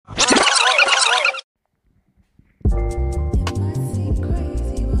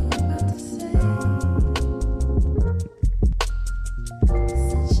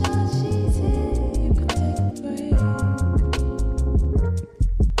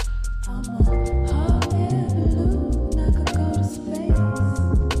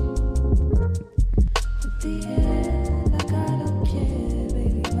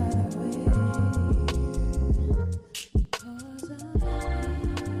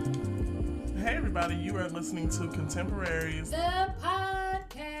everybody. You are listening to Contemporaries, the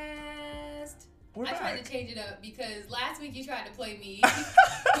podcast. I tried to change it up because last week you tried to play me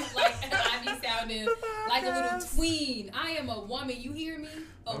like I be sounding like a little tween. I am a woman. You hear me?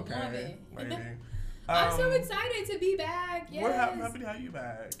 A woman. Lady. I'm so excited to be back. Yes. We're happy to have you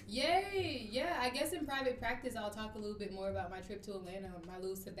back. Yay. Yeah, I guess in private practice I'll talk a little bit more about my trip to Atlanta, my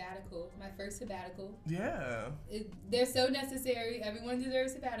little sabbatical, my first sabbatical. Yeah. They're so necessary. Everyone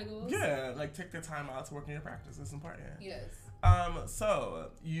deserves sabbaticals. Yeah, like take the time out to work in your practice. It's important. Yes. So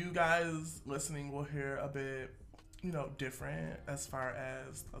you guys listening will hear a bit, different as far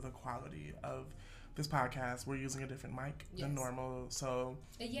as the quality of this podcast. We're using a different mic than normal, so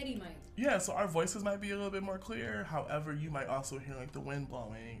a Yeti mic. Yeah, so our voices might be a little bit more clear. However, you might also hear like the wind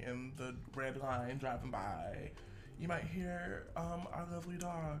blowing and the red line driving by. You might hear our lovely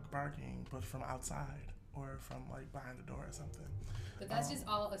dog barking, but from outside or from like behind the door or something. But that's just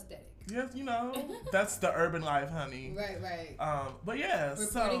all aesthetic. Yes, that's the urban life, honey. Right. But yeah, we're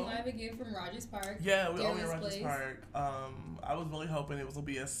putting live again from Rogers Park. Yeah, we only at Rogers Park. I was really hoping it will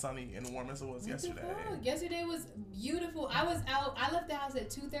be as sunny and warm as it was yesterday. Yesterday was beautiful. I was out. I left the house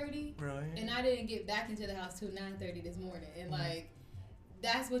at 2:30. Really? And I didn't get back into the house till 9:30 this morning. And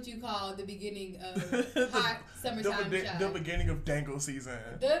that's what you call the beginning of hot summertime shot. The beginning of dangle season.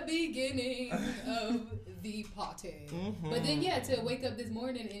 The beginning of the party. Mm-hmm. But then, to wake up this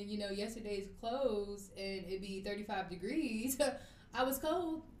morning and, yesterday's clothes and it be 35 degrees, I was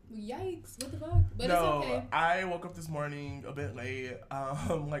cold. Yikes. What the fuck? But it's okay. I woke up this morning a bit late,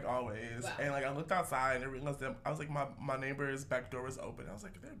 like always. Wow. And, I looked outside and I realized that I was like, my neighbor's back door was open. I was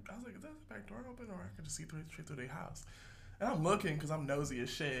like, is that back door open? Or I could just see straight through their house. And I'm looking because I'm nosy as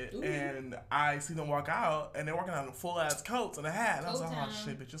shit. Ooh. And I see them walk out, and they're walking out in full-ass coats and a hat. And I was like, oh,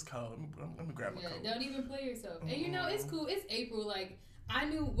 shit, bitch, it's cold. Let me grab my coat. Don't even play yourself. Mm-hmm. And, it's cool. It's April. I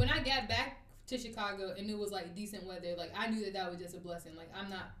knew when I got back to Chicago and it was, decent weather, I knew that was just a blessing.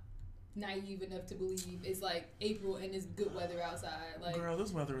 I'm not naive enough to believe it's, April and it's good weather outside. Girl,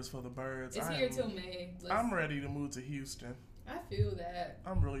 this weather is for the birds. It's here till May. I'm ready to move to Houston. I feel that.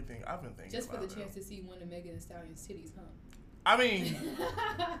 I've been thinking just for the chance to see one of Megan Thee Stallion's titties, huh? I mean,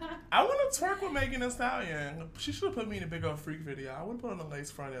 I want to twerk with Megan Thee Stallion. She should have put me in a big old freak video. I would have put on a lace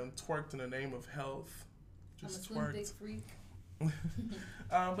front and twerked in the name of health. Just I'm a slim, thick freak.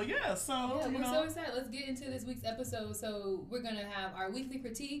 But yeah, so we're so excited. Let's get into this week's episode. So we're gonna have our weekly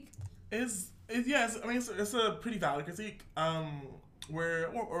critique. It's a pretty valid critique.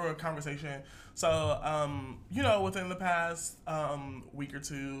 Or a conversation. So within the past week or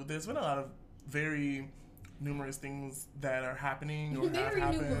two, there's been a lot of very numerous things that are happening or have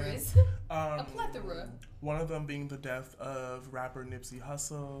happened. Numerous. A plethora. One of them being the death of rapper Nipsey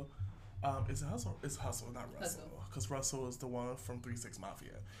Hussle. Is it Hussle? It's Hussle, not Russell. Because Russell is the one from 3 6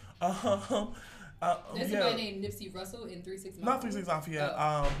 Mafia. There's a guy named Nipsey Russell in 3 6 Mafia. Not 3 6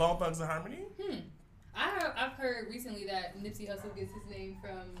 Mafia. Bone Thugs-n-Harmony. I've heard recently that Nipsey Hussle gets his name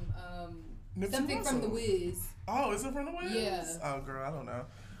from something Russell. From The Wiz. Oh, is it from The Wiz? Yeah. Oh, girl, I don't know.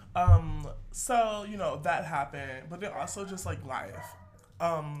 So, that happened, but then also just life.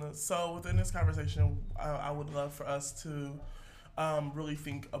 So within this conversation, I would love for us to really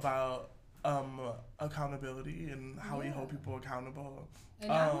think about accountability and how we hold people accountable.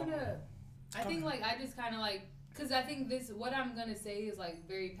 And I think I just kind of because I think what I'm gonna say is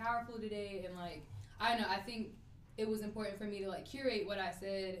very powerful today, and I don't know, I think it was important for me to curate what I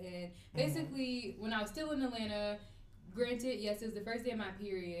said, and basically when I was still in Atlanta. Granted, yes, it was the first day of my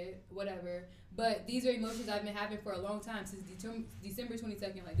period, whatever. But these are emotions I've been having for a long time, since December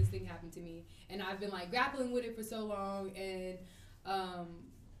 22nd. This thing happened to me, and I've been grappling with it for so long. And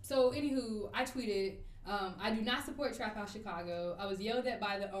so, anywho, I tweeted, I do not support Trap House Chicago. I was yelled at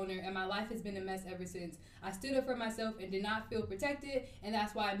by the owner, and my life has been a mess ever since. I stood up for myself and did not feel protected, and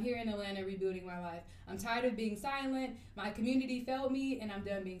that's why I'm here in Atlanta rebuilding my life. I'm tired of being silent. My community failed me, and I'm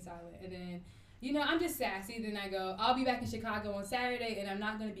done being silent. And then I'm just sassy. Then I go, I'll be back in Chicago on Saturday, and I'm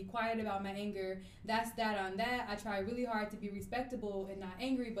not going to be quiet about my anger. That's that on that. I try really hard to be respectable and not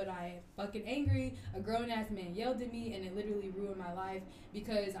angry, but I am fucking angry. A grown-ass man yelled at me, and it literally ruined my life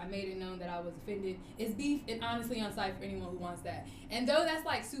because I made it known that I was offended. It's beef and honestly on site for anyone who wants that. And though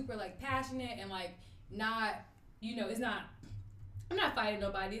that's super passionate and not, it's not, I'm not fighting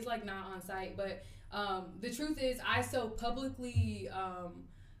nobody. It's not on site. But the truth is I so publicly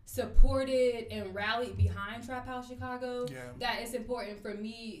supported and rallied behind Trap House Chicago that it's important for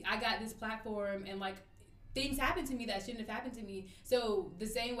me. I got this platform and things happened to me that shouldn't have happened to me. So the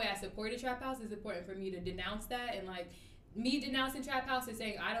same way I supported Trap House is important for me to denounce that. And me denouncing Trap House and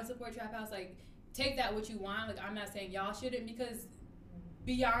saying I don't support Trap House, take that what you want. I'm not saying y'all shouldn't, because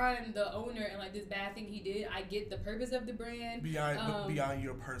beyond the owner and like this bad thing he did, I get the purpose of the brand beyond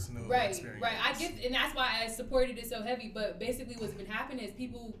your personal experience. Right. I get, and that's why I supported it so heavy. But basically, what's been happening is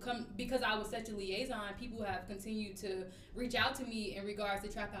people come, because I was such a liaison. People have continued to reach out to me in regards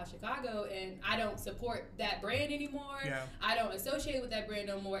to Trap House Chicago, and I don't support that brand anymore. Yeah. I don't associate with that brand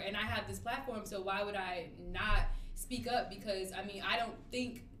no more, and I have this platform, so why would I not speak up? Because I mean, I don't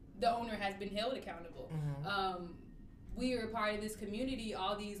think the owner has been held accountable. We are a part of this community.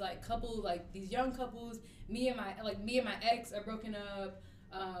 All these like couples, like these young couples. Me and my ex are broken up.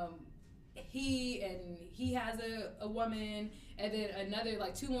 He has a woman, and then another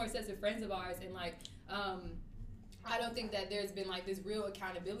like 2 more sets of friends of ours, and like I don't think that there's been like this real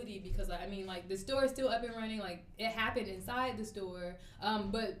accountability, because like, I mean, like the store is still up and running, like it happened inside the store,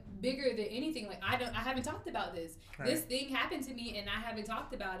 but bigger than anything, like I haven't talked about this. Right. This thing happened to me and I haven't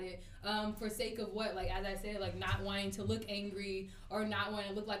talked about it for sake of what, like as I said, like not wanting to look angry or not wanting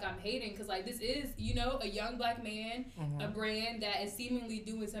to look like I'm hating, because like this is, you know, a young black man, a brand that is seemingly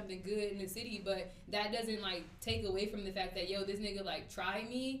doing something good in the city, but that doesn't like take away from the fact that this nigga like tried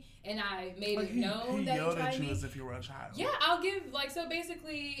me and I made it known that he tried me. As if you were a child. Yeah, I'll give like, so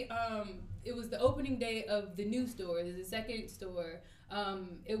basically it was the opening day of the new store. There's a second store.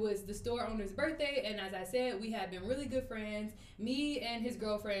 It was the store owner's birthday, and as I said, we had been really good friends. Me and his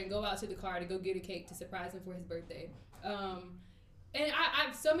girlfriend go out to the car to go get a cake to surprise him for his birthday. And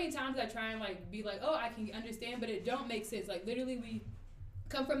I've so many times I try and like be like, oh, I can understand, but it don't make sense. Like literally, we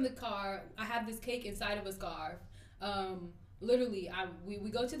come from the car. I have this cake inside of a scarf. Literally,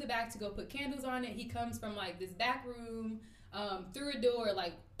 we go to the back to go put candles on it. He comes from like this back room, through a door,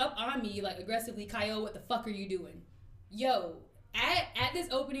 like up on me, like aggressively, Kyle, what the fuck are you doing? Yo, at this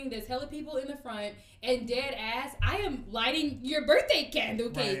opening, there's hella people in the front, and dead ass, I am lighting your birthday candle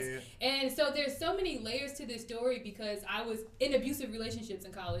cakes. Right. And so there's so many layers to this story, because I was in abusive relationships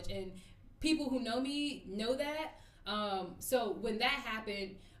in college, and people who know me know that. So when that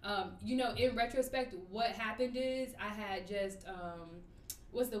happened, you know, in retrospect, what happened is I had just,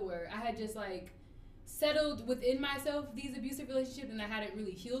 I had just like settled within myself these abusive relationships, and I hadn't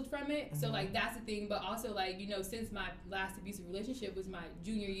really healed from it. So like that's the thing. But also like, you know, since my last abusive relationship was my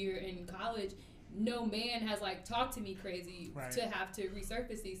junior year in college, no man has like talked to me crazy to have to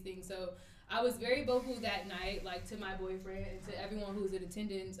resurface these things. So I was very vocal that night, like to my boyfriend and to everyone who was in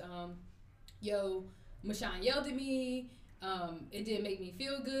attendance. Mashawn yelled at me. It didn't make me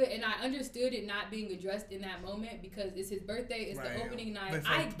feel good, and I understood it not being addressed in that moment, because it's his birthday, it's the opening night.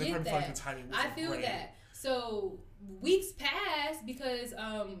 I get that. I feel that. So weeks pass because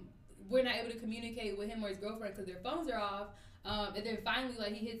we're not able to communicate with him or his girlfriend because their phones are off. And then finally,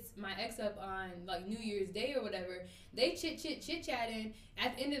 like, he hits my ex up on like New Year's Day or whatever. They chit-chatting.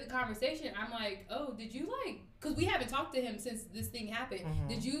 At the end of the conversation, I'm like, oh, did you like, because we haven't talked to him since this thing happened.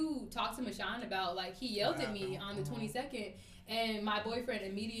 Did you talk to Mashawn about, like, he yelled at me on the 22nd, and my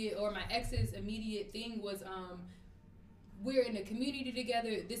my ex's immediate thing was, we're in a community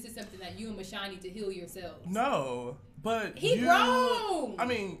together. This is something that you and Mashawn need to heal yourselves. No, but he's wrong. I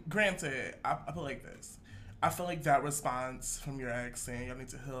mean, granted, I feel like this. I feel like that response from your ex saying y'all need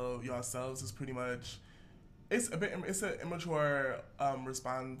to heal yourselves is pretty much, it's an immature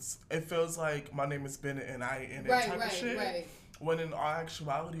response. It feels like my name is Bennett and I ain't in it type of shit. Right. When in all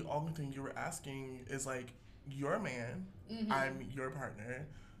actuality, the only thing you were asking is like, you're a man, I'm your partner.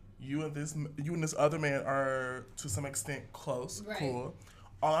 You and this other man are to some extent close, cool.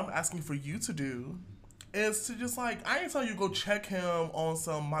 All I'm asking for you to do is to just like, I ain't tell you go check him on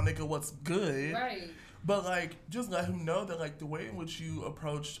some my nigga what's good. Right. But like, just let him know that like the way in which you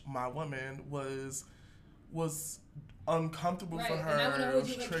approached my woman was uncomfortable for her. And I want to hold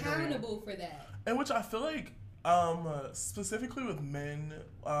you accountable for that. And which I feel like, specifically with men,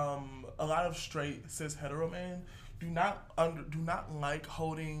 a lot of straight cis hetero men do not like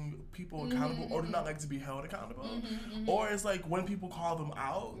holding people accountable, or do not like to be held accountable. Or it's like when people call them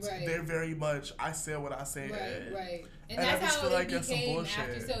out, they're very much, I said what I said. Right. And that's how it became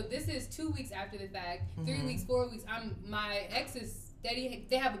after. So this is 2 weeks after the fact, 3 weeks, 4 weeks. My ex is steady.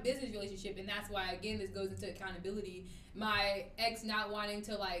 They have a business relationship, and that's why, again, this goes into accountability. My ex not wanting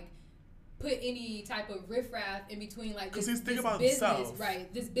to like put any type of riffraff in between, like, this he's thinking about business, himself.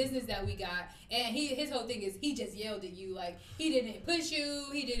 right? This business that we got, and his whole thing is he just yelled at you, like he didn't push you,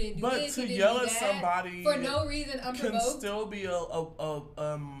 he didn't do this, he didn't yell do at that, somebody for no reason unprovoked can still be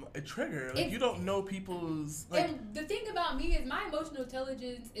a trigger. Like, you don't know people's like. And the thing about me is my emotional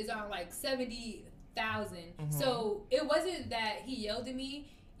intelligence is on like 70,000. So it wasn't that he yelled at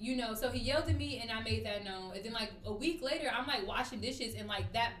me. you know, so he yelled at me and I made that known. And then like a week later, I'm like washing dishes and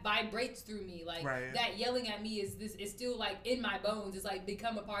like that vibrates through me. Like that yelling at me is still like in my bones. It's like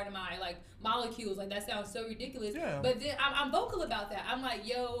become a part of my like molecules. Like that sounds so ridiculous. Yeah. But then I'm vocal about that. I'm like,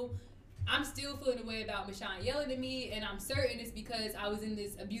 yo, I'm still feeling the way about Michonne yelling at me, and I'm certain it's because I was in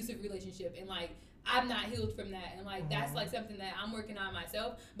this abusive relationship and like I'm not healed from that, and like that's like something that I'm working on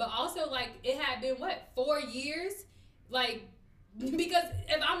myself. But also like it had been 4 years, like. Because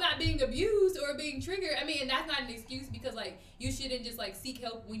if I'm not being abused or being triggered, I mean, and that's not an excuse because, like, you shouldn't just, like, seek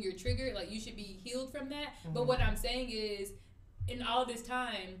help when you're triggered. Like, you should be healed from that. But what I'm saying is, in all this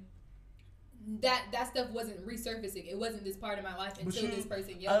time, that stuff wasn't resurfacing. It wasn't this part of my life until this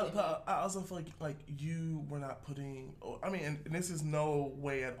person yelled at me. I also feel like you were not putting, I mean, and this is no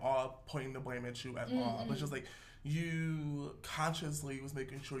way at all pointing the blame at you at all, but just, like, you consciously was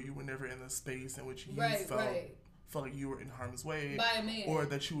making sure you were never in a space in which you felt like you were in harm's way, by a man, or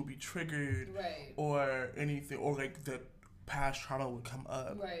that you would be triggered, or anything, or like that past trauma would come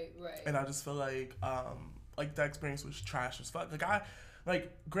up, and I just feel like that experience was trash as fuck.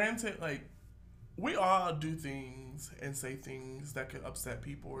 Granted, like we all do things and say things that could upset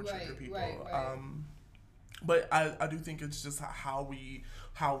people or trigger people, but I do think it's just how we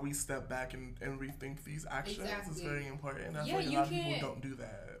step back and rethink these actions is very important. And I feel like a lot of people don't do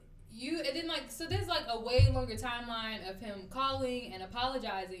that. And then so there's like a way longer timeline of him calling and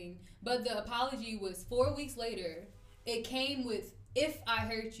apologizing, but the apology was 4 weeks later. It came with "if I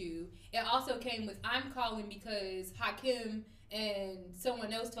hurt you." It also came with "I'm calling because Hakim and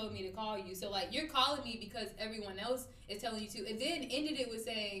someone else told me to call you." So like you're calling me because everyone else is telling you to. And then ended it with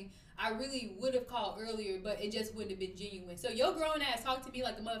saying, "I really would have called earlier, but it just wouldn't have been genuine." So your grown ass talked to me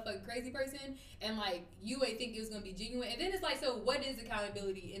like a motherfucking crazy person, and like you ain't think it was gonna be genuine. And then it's like, so what is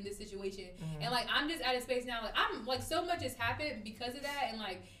accountability in this situation? And like I'm just at a space now, like I'm like so much has happened because of that, and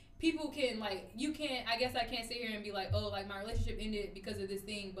like people can like you can't. I guess I can't sit here and be like, oh, like my relationship ended because of this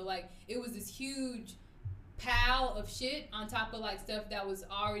thing, but like it was this huge pile of shit on top of like stuff that was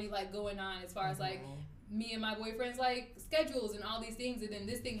already like going on as far as like me and my boyfriend's like schedules and all these things, and then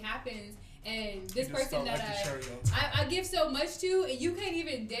this thing happens, and this person that I give so much to, and you can't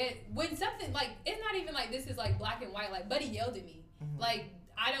even when something like it's not even like this is like black and white. Like Buddy yelled at me, like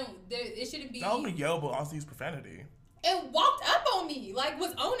I don't. It shouldn't be. Not only yell, but also use profanity. And walked up on me, like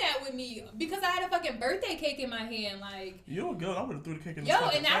was on that with me because I had a fucking birthday cake in my hand, like. You were good. I would have threw the cake in his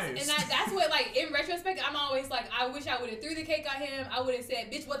fucking face. That's what like in retrospect I'm always like I wish I would have threw the cake on him. I would have said,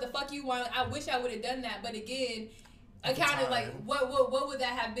 "Bitch, what the fuck you want?" I wish I would have done that, but again, accounted like what would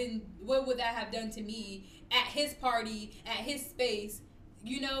that have been? What would that have done to me at his party, at his space,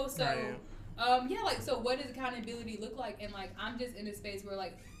 you know? So so what does accountability look like? And like I'm just in a space where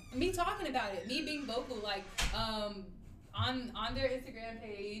like. Me talking about it, me being vocal, like on their Instagram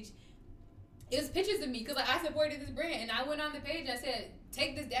page, it was pictures of me because like I supported this brand, and I went on the page and I said,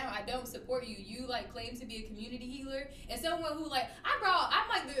 take this down. I don't support you. You like claim to be a community healer, and someone who like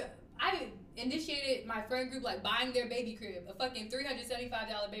I initiated my friend group like buying their baby crib, a fucking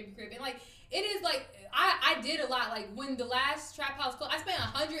 $375 baby crib, and like it is like I did a lot. Like when the last trap house closed, I spent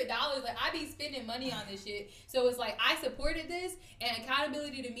 $100. Like I be spending money on this shit, so it's like I supported this, and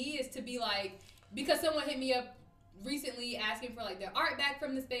accountability to me is to be like, because someone hit me up recently asking for like their art back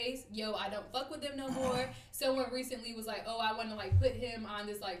from the space. Yo, I don't fuck with them no more. Someone recently was like, oh, I want to like put him on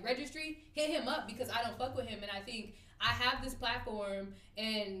this like registry. Hit him up because I don't fuck with him, and I think I have this platform,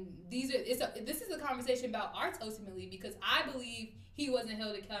 and this is a conversation about arts ultimately, because I believe he wasn't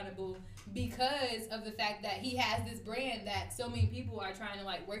held accountable because of the fact that he has this brand that so many people are trying to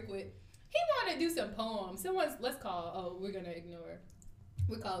like work with. He wanted to do some poems. Someone's calling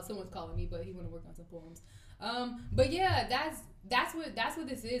me, but he want to work on some poems. But yeah, that's what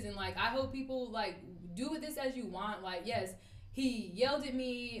this is, and like I hope people like do with this as you want. Like yes, he yelled at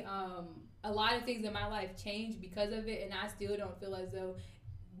me. A lot of things in my life changed because of it, and I still don't feel as though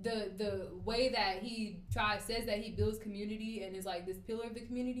the way that he says that he builds community and is like this pillar of the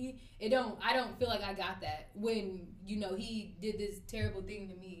community. I don't feel like I got that when he did this terrible thing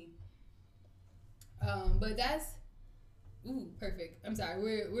to me. But that's perfect. I'm sorry,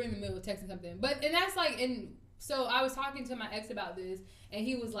 we're in the middle of texting something, and that's like so I was talking to my ex about this, and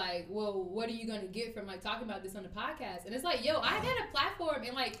he was like, well, what are you going to get from like talking about this on the podcast? And it's like, yo, I got a platform,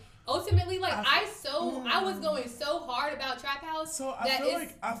 and like ultimately like I was going so hard about Trap House. So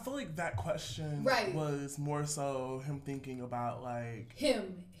I feel like that question was more so him thinking about like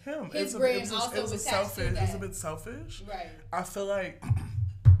him. His brain also was selfish. It's a bit selfish. Right. I feel like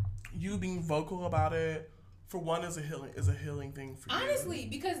you being vocal about it, for one, is a healing thing for you. Honestly,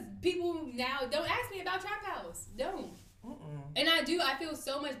 because people now don't ask me about Trap House. Don't. And I feel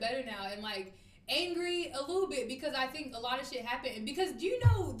so much better now, and like angry a little bit because I think a lot of shit happened. And because do you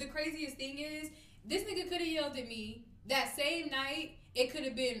know the craziest thing is this nigga could have yelled at me that same night. It could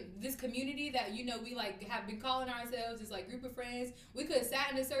have been this community that, you know, we like have been calling ourselves this like group of friends. We could have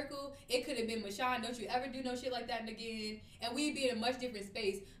sat in a circle. It could have been Mashawn, don't you ever do no shit like that again, and we'd be in a much different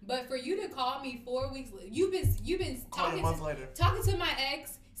space. But for you to call me 4 weeks, you've been talking to my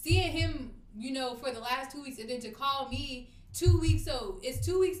ex, seeing him, you know, for the last 2 weeks, and then to call me 2 weeks. So it's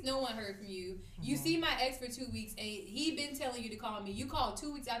 2 weeks no one heard from you. You see my ex for 2 weeks, and he been telling you to call me. You called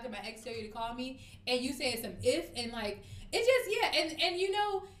 2 weeks after my ex tell you to call me, and you saying some if, and like it's just and you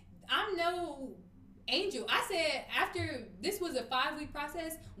know, I'm no angel. I said after this was a 5-week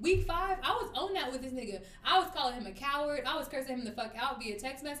process, week 5, I was on that with this nigga. I was calling him a coward. I was cursing him the fuck out via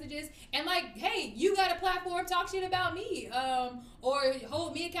text messages, and like, hey, you got a platform, talk shit about me, or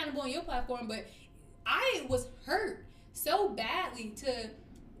hold me accountable on your platform. But I was hurt so badly to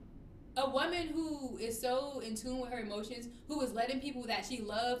a woman who is so in tune with her emotions, who is letting people that she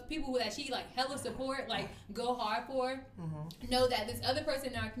loves, people that she like hella support, like go hard for, know that this other person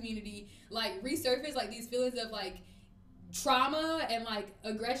in our community like resurface like these feelings of like trauma and like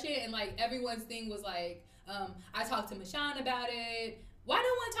aggression, and like everyone's thing was like, I talked to Mashawn about it. Why no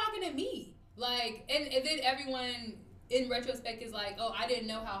one talking to me? Like, and then everyone in retrospect is like, oh, I didn't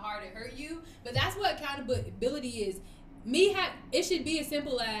know how hard it hurt you. But that's what accountability is. It should be as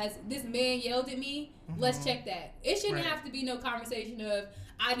simple as this man yelled at me. Let's check that. It shouldn't have to be no conversation of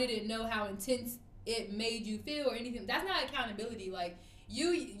I didn't know how intense it made you feel or anything. That's not accountability. Like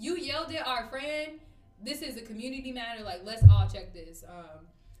you yelled at our friend. This is a community matter. Like let's all check this.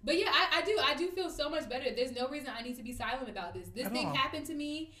 But yeah, I do feel so much better. There's no reason I need to be silent about this. This thing happened to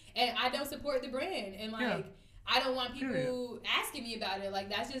me, and I don't support the brand, and like I don't want people asking me about it. Like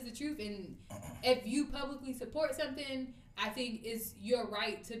that's just the truth. And if you publicly support something, I think it's your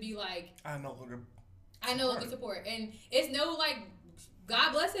right to be like, I no longer support. And it's no like,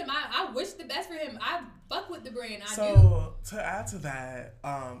 God bless him. I wish the best for him. I fuck with the brand. So to add to that,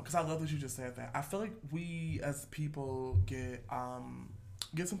 because I love that you just said that. I feel like we as people get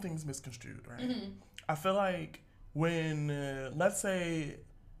some things misconstrued, right? I feel like when let's say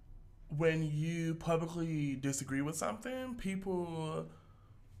when you publicly disagree with something, people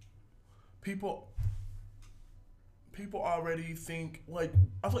already think, like,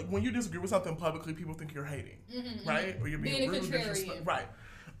 I feel like when you disagree with something publicly, people think you're hating, right? Or you're being rude, disrespectful, right?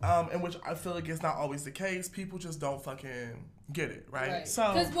 And which I feel like it's not always the case. People just don't fucking get it, right?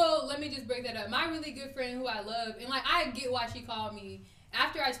 So, because, well, let me just break that up. My really good friend who I love, and like I get why she called me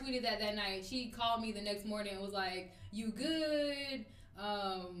after I tweeted that night. She called me the next morning and was like, "You good?"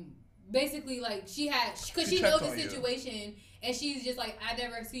 Basically, like because she knows the situation, and she's just like, "I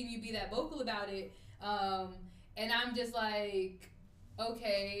never seen you be that vocal about it." And I'm just like,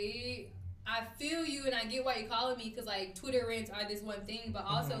 okay, I feel you, and I get why you're calling me, because like Twitter rants are this one thing, but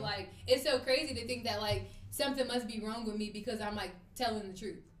also like it's so crazy to think that like something must be wrong with me because I'm like telling the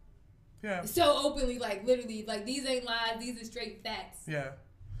truth. Yeah. So openly, like literally, like these ain't lies, these are straight facts. Yeah.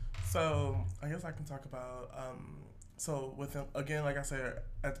 So I guess I can talk about so with him again, like I said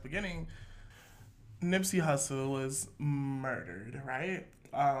at the beginning, Nipsey Hussle was murdered, right?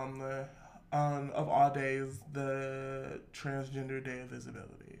 Of all days, the Transgender Day of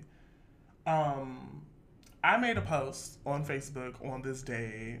Visibility. I made a post on Facebook on this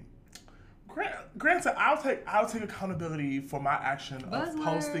day. Granted, I'll take accountability for my action of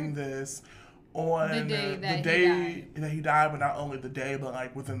posting this on the day that he died, but not only the day, but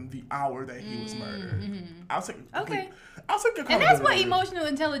like within the hour that he was murdered. I'll take accountability. And that's what emotional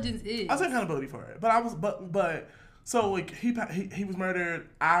intelligence is. I'll take accountability for it. But so like he was murdered.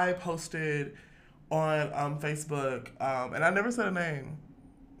 I posted on Facebook, and I never said a name,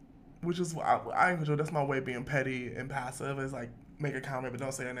 which is I enjoy. That's my way of being petty and passive. Is like make a comment but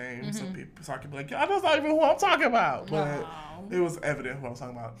don't say a name, so I can be like, yeah, that's not even who I'm talking about. But it was evident who I was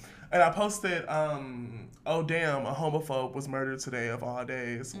talking about. And I posted, oh damn, a homophobe was murdered today of all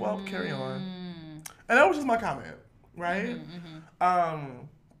days. Well, carry on. And that was just my comment, right?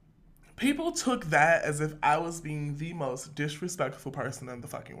 People took that as if I was being the most disrespectful person in the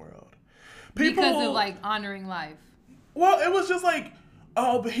fucking world. Because of like honoring life. Well, it was just like,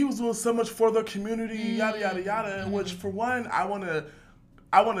 oh, but he was doing so much for the community, yada yada yada. Which, for one, I wanna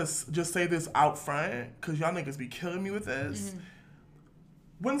just say this out front, because y'all niggas be killing me with this.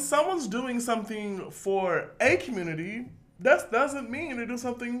 When someone's doing something for a community, that doesn't mean they do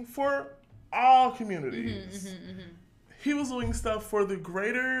something for all communities. He was doing stuff for the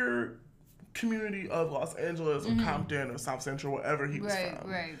greater community of Los Angeles or Compton or South Central, wherever he was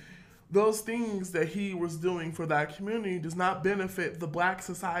from. those things that he was doing for that community does not benefit the black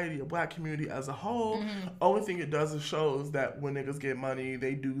society or black community as a whole. Only thing it does is shows that when niggas get money,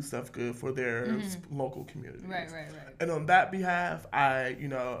 they do stuff good for their local communities. Right. And on that behalf,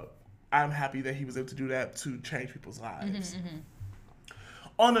 I'm happy that he was able to do that to change people's lives.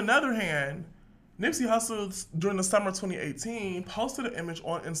 On another hand, Nipsey Hussle, during the summer 2018, posted an image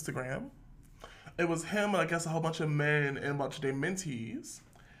on Instagram. It was him and I guess a whole bunch of men and a bunch of their mentees.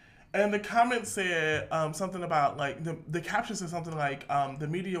 And the comment said something about, like, the caption said something like, the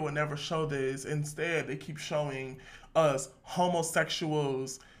media will never show this. Instead, they keep showing us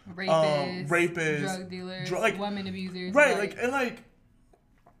homosexuals, rapists, drug dealers, women abusers. Right,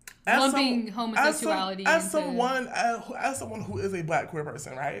 lumping homosexuality as someone who is a black queer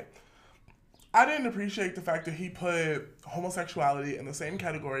person, right? I didn't appreciate the fact that he put homosexuality in the same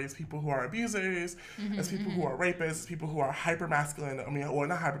category as people who are abusers, as people who are rapists, people who are hyper-masculine, or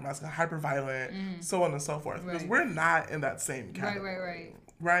not hyper-masculine, hyper-violent, so on and so forth. Because we're not in that same category.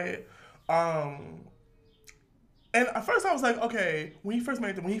 Right? And at first I was like, okay, when he first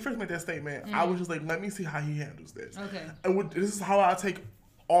made that statement, I was just like, let me see how he handles this. Okay. And this is how I take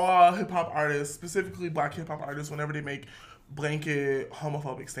all hip-hop artists, specifically black hip-hop artists, whenever they make blanket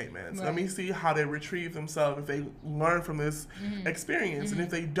homophobic statements. Let me see how they retrieve themselves, if they learn from this experience. And if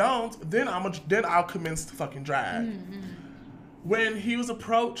they don't, then I'll commence to fucking drag. When he was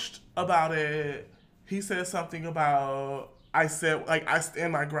approached about it, he said something about, I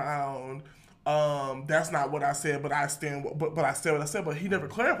stand my ground. That's not what I said, but I said what I said, but he never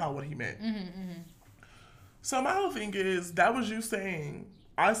clarified what he meant. So my whole thing is, that was you saying,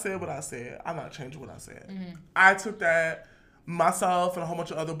 I said what I said, I'm not changing what I said. I took that, myself and a whole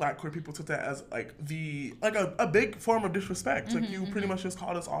bunch of other black queer people took that as a big form of disrespect. You pretty much just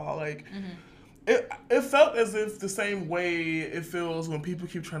called us all it felt as if the same way it feels when people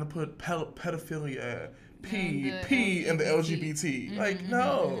keep trying to put pedophilia P in the LGBT.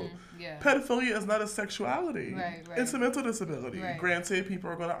 No. Pedophilia is not a sexuality. Right. It's a mental disability. Right. Granted,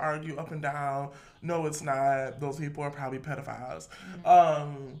 people are going to argue up and down, no, it's not. Those people are probably pedophiles.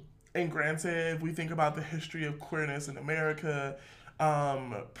 And granted, we think about the history of queerness in America.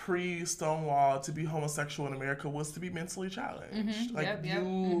 Pre-Stonewall, to be homosexual in America was to be mentally challenged.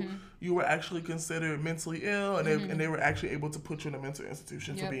 You were actually considered mentally ill, and they were actually able to put you in a mental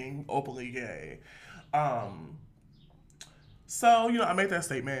institution for being openly gay. So, I made that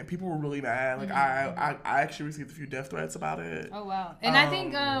statement. People were really mad. I actually received a few death threats about it. Oh, wow. And I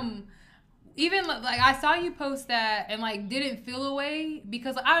think even I saw you post that and didn't feel a way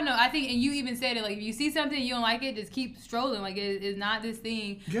because I don't know. I think, and you even said it, if you see something you don't like it, just keep strolling. It's not this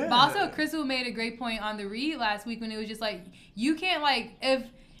thing. Yeah. But also, Crystal made a great point on the read last week when it was just you can't if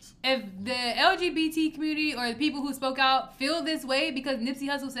the LGBT community or the people who spoke out feel this way because Nipsey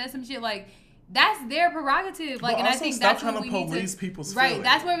Hussle said some shit, that's their prerogative. And I think that's what we need to police people's right. feelings.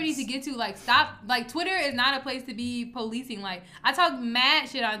 That's where we need to get to. Stop. Twitter is not a place to be policing. I talk mad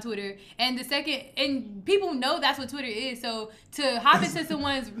shit on Twitter, and people know that's what Twitter is. So to hop into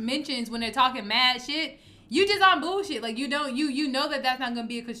someone's mentions when they're talking mad shit, you just on bullshit. You know that's not gonna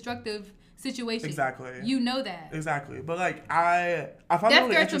be a constructive situation. Exactly. You know that. Exactly. But I find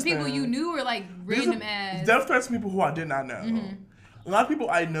death threats from people you knew were random ass. Death threats from people who I did not know. A lot of people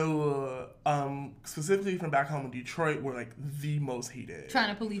I know, specifically from back home in Detroit, were the most heated. Trying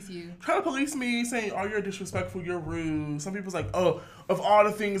to police you. Trying to police me, saying, "Oh, you're disrespectful, you're rude." Some people's like, "Oh, of all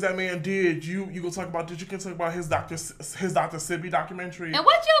the things that man did, you can talk about his Dr. Sibby documentary." And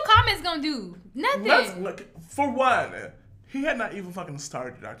what your comments gonna do? Nothing. For one, he had not even fucking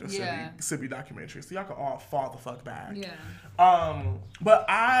started Dr. Sibby documentary, so y'all can all fall the fuck back. Yeah. But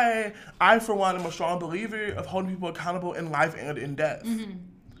I for one am a strong believer of holding people accountable in life and in death.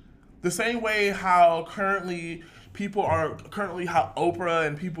 The same way how currently how Oprah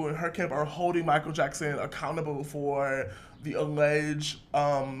and people in her camp are holding Michael Jackson accountable for the alleged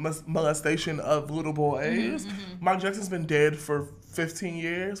molestation of little boys. Michael Jackson's been dead for 15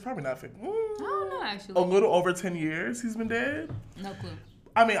 years, probably not 15. I don't know, actually. A little over 10 years he's been dead. No clue.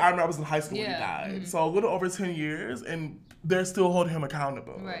 I remember I was in high school when he died. So a little over 10 years, and they're still holding him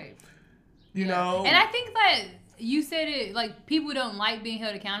accountable. Right. You know? And I think that you said it, people don't like being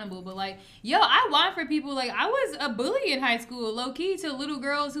held accountable, but, I want for people, I was a bully in high school, low-key, to little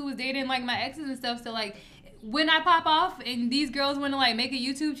girls who was dating, my exes and stuff, so, when I pop off and these girls want to, make a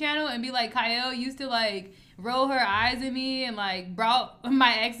YouTube channel and be like, Kyle used to, roll her eyes at me and like brought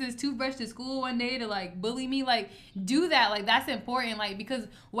my ex's toothbrush to school one day to like bully me, like do that. Like that's important. Like because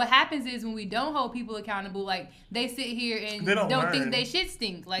what happens is when we don't hold people accountable, like they sit here and don't think they shit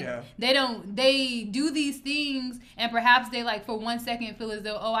stink. Like they do these things and perhaps they like for 1 second feel as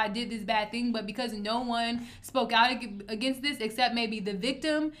though, oh, I did this bad thing, but because no one spoke out against this except maybe the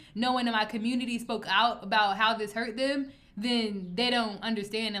victim, no one in my community spoke out about how this hurt them, then they don't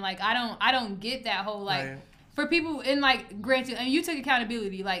understand. And like I don't get that whole like for people in like granted, and you took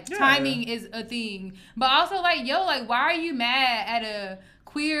accountability, like timing is a thing, but also like like why are you mad at a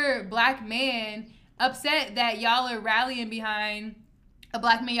queer black man upset that y'all are rallying behind a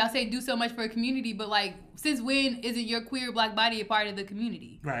black man y'all say do so much for a community, but like since when isn't your queer black body a part of the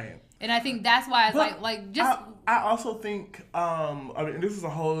community? Right. And I think that's why it's like just I also think I mean this is a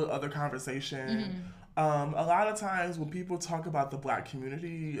whole other conversation. A lot of times when people talk about the black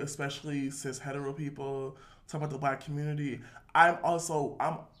community, especially cis hetero people talk about the black community, I'm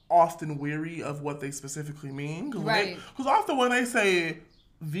often weary of what they specifically mean. Because often when they say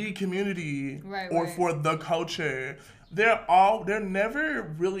the community or for the culture, they're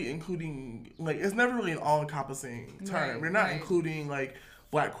never really including, like, it's never really an all-encompassing term. They're not including like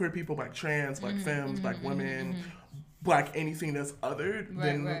black queer people, black trans, black femmes, black women, black anything that's other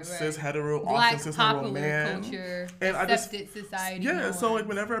than cis hetero, black often cis hetero man. Culture, and accepted society. Yeah, so like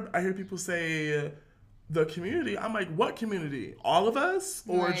whenever I hear people say the community, I'm like, what community? All of us,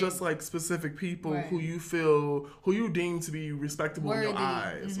 or just like specific people who you deem to be respectable in your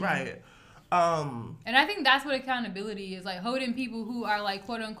eyes, right? And I think that's what accountability is, like holding people who are like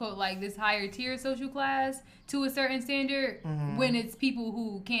quote unquote like this higher tier social class to a certain standard when it's people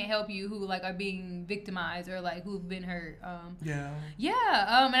who can't help you, who like are being victimized or like who've been hurt.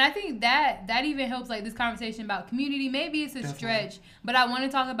 And I think that even helps like this conversation about community. Maybe it's a stretch, but I want to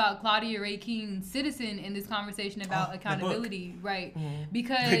talk about Claudia Ray King's Citizen in this conversation about accountability, right?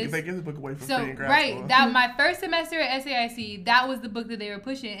 Because they give the book away for free in grad school. That my first semester at SAIC, that was the book that they were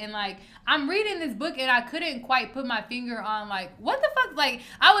pushing, and like I'm reading this book and I couldn't quite put my finger on like what the fuck. Like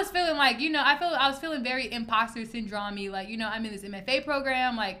I was feeling like I was feeling very imposter syndrome-y. Like I'm in this MFA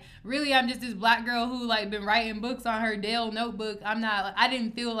program. Like really, I'm just this black girl who like been writing books on her Dell notebook. I'm not. Like, I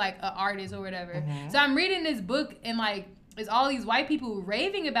didn't feel like an artist or whatever. So I'm reading this book and like it's all these white people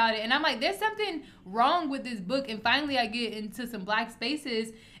raving about it, and I'm like, there's something wrong with this book. And finally, I get into some black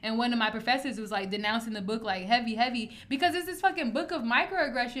spaces, and one of my professors was like denouncing the book like heavy because it's this fucking book of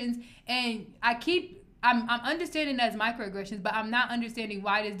microaggressions, and I'm understanding that as microaggressions, but I'm not understanding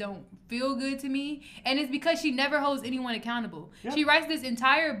why this don't feel good to me. And it's because she never holds anyone accountable. Yep. She writes this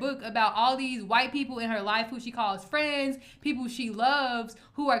entire book about all these white people in her life who she calls friends, people she loves,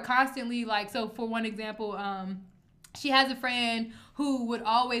 who are constantly like, so for one example, she has a friend who would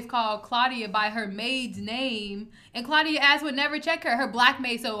always call Claudia by her maid's name, and Claudia ass would never check her. Her black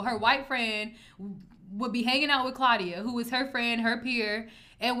maid, so her white friend would be hanging out with Claudia, who was her friend, her peer,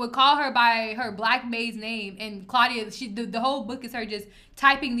 and would call her by her black maid's name. And Claudia, the whole book is her just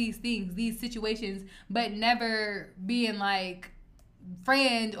typing these things, these situations, but never being like,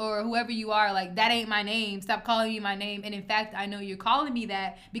 friend or whoever you are, like, that ain't my name. Stop calling me my name. And in fact, I know you're calling me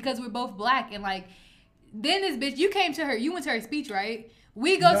that because we're both black. And like, then this bitch, you went to her speech, right?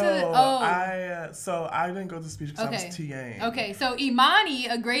 We go so I didn't go to the speech because I was TAing. Okay, so Imani,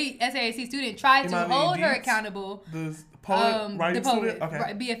 a great SAIC student, tried to hold her accountable. The poet, student?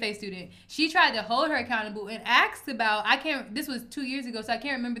 Okay. BFA student. She tried to hold her accountable and asked about, this was 2 years ago, so I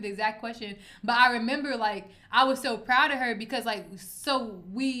can't remember the exact question, but I remember, like, I was so proud of her because, like, so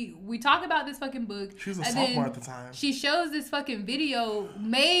we talk about this fucking book. She was a sophomore at the time. She shows this fucking video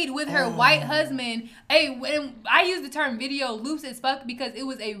made with her white husband. Hey, when I use the term video loops as fuck because it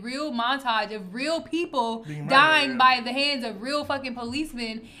was a real montage of real people dying by the hands of real fucking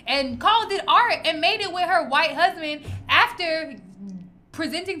policemen, and called it art and made it with her white husband after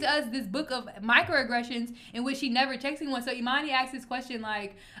presenting to us this book of microaggressions in which she never checks anyone. So Imani asked this question,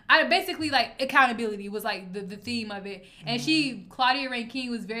 like, I basically, like, accountability was like the theme of it. And Claudia Ray King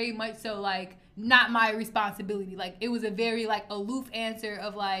was very much so like, not my responsibility. Like, it was a very like aloof answer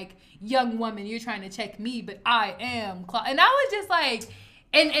of like, young woman, you're trying to check me, but I am And I was just like,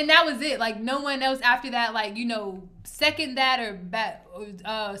 and that was it. Like, no one else after that, like, second that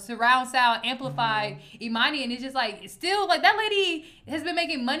or surround sound amplified Imani. And it's just like, still like, that lady has been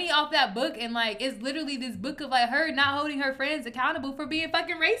making money off that book, and like, it's literally this book of like her not holding her friends accountable for being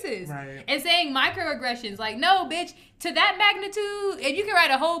fucking racist, right? And saying microaggressions. Like, no, bitch, to that magnitude, and you can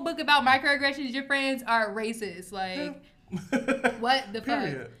write a whole book about microaggressions, your friends are racist. Like, what the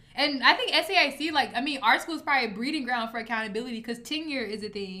fuck? And I think SAIC, like, I mean, our school is probably a breeding ground for accountability because tenure is a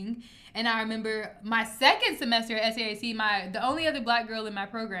thing. And I remember my second semester at SAIC, the only other black girl in my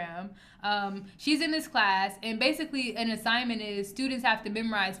program, she's in this class, and basically an assignment is students have to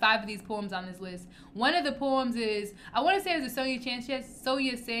memorize 5 of these poems on this list. One of the poems is, I want to say it was a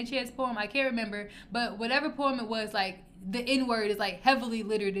Sonia Sanchez poem, I can't remember, but whatever poem it was, like, the N-word is, like, heavily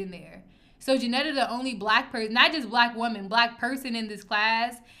littered in there. So Janetta, the only black person, not just black woman, black person in this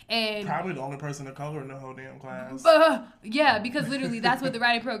class, and probably the only person of color in the whole damn class. Yeah, because literally that's what the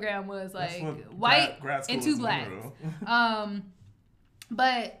writing program was, like, white and 2 blacks.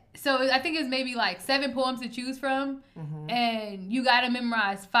 But so I think it was maybe like 7 poems to choose from, and you got to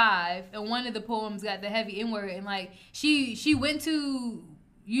memorize 5, and one of the poems got the heavy N-word, and like she went to,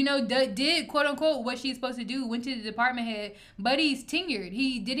 you know, did quote unquote what she's supposed to do, went to the department head, but he's tenured.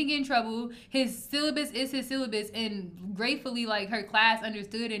 He didn't get in trouble. His syllabus is his syllabus, and gratefully, like, her class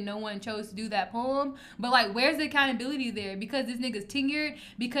understood and no one chose to do that poem. But like, where's the accountability there? Because this nigga's tenured,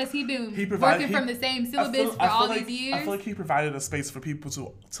 because he working from the same syllabus for all these years. I feel like he provided a space for people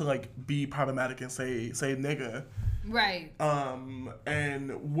to like be problematic and say nigga. Right. And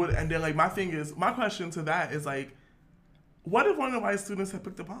then like my question to that is like, what if one of the white students had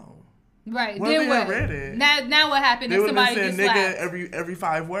picked the poem? Right. What if they had read it? Now what happened if somebody said just nigga slapped? every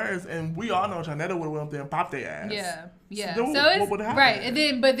 5 words, and we all know Janetta would have went up there and popped their ass. Yeah. So what would happen? Right. And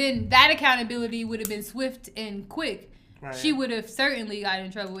then that accountability would have been swift and quick. Right. She would have certainly got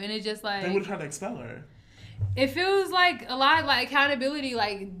in trouble, and it's just like, they would have tried to expel her. It feels like a lot like accountability,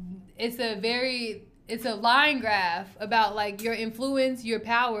 like it's a line graph about like your influence, your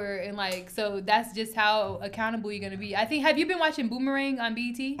power, and like, so that's just how accountable you're gonna be. I think, have you been watching Boomerang on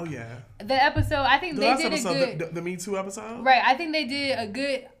BET? Oh yeah. The episode, I think they did a good. The Me Too episode. Right, I think they did a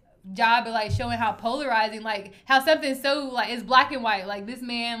good job of like showing how polarizing, like how something so like it's black and white. Like this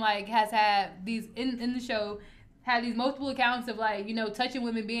man like has had these in the show. Had these multiple accounts of like, you know, touching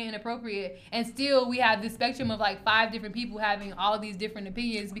women being inappropriate, and still we have this spectrum of like 5 different people having all these different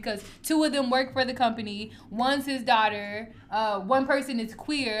opinions, because 2 of them work for the company, one's his daughter, one person is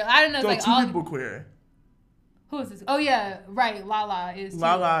queer. I don't know. So like 2 people queer. Who is this? Oh yeah, right. Lala is.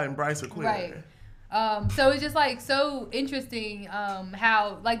 Lala and Bryce are queer. Right. So it's just like so interesting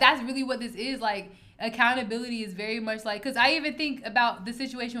how like that's really what this is. Like accountability is very much like, because I even think about the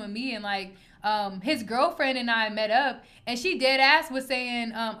situation with me and like. His girlfriend and I met up, and she dead ass was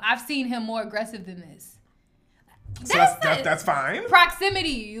saying, I've seen him more aggressive than this. So that's fine.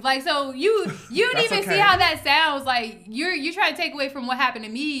 Proximity. Like, so you didn't even see how that sounds. Like, you're trying to take away from what happened to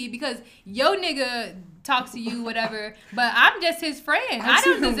me because yo nigga talks to you, whatever, but I'm just his friend. I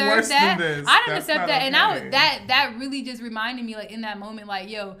don't deserve that. I don't accept that. And that really just reminded me, like, in that moment, like,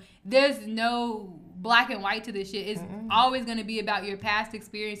 yo, there's no black and white to this shit. It's always going to be about your past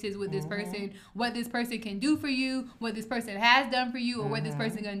experiences with this person, what this person can do for you, what this person has done for you, or what this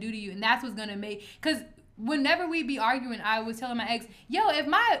person going to do to you. And that's what's going to make, because whenever we be arguing, I was telling my ex, yo,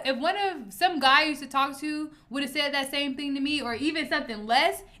 if one of some guy I used to talk to would have said that same thing to me, or even something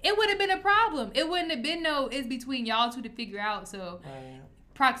less, it would have been a problem. It wouldn't have been no, it's between y'all 2 to figure out. So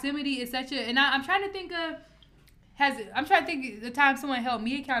proximity is such a, and I'm trying to think of, the time someone held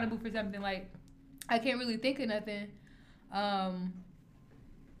me accountable for something. Like, I can't really think of nothing.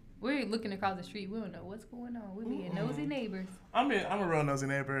 We're looking across the street. We don't know what's going on. We're being nosy neighbors. I'm a real nosy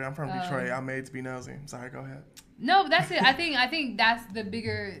neighbor. I'm from Detroit. I'm made to be nosy. Sorry, go ahead. No, that's it. I think that's the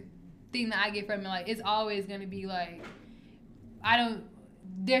bigger thing that I get from it. Like, it's always going to be like,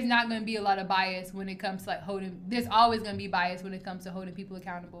 there's not going to be a lot of bias when it comes to like there's always going to be bias when it comes to holding people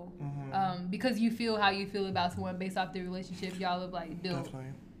accountable. Because you feel how you feel about someone based off the relationship y'all have like built.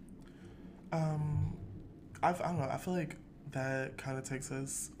 Definitely. I don't know. I feel like that kind of takes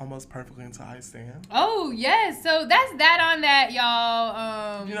us almost perfectly into I Stand. Oh yes, so that's that on that,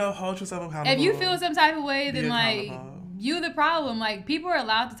 y'all. You know, hold yourself accountable. If you feel some type of way, then like you the problem. Like, people are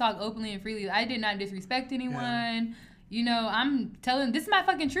allowed to talk openly and freely. I did not disrespect anyone. Yeah. You know, I'm telling, this is my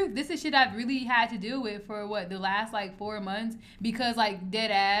fucking truth. This is shit I've really had to deal with for the last like 4 months, because like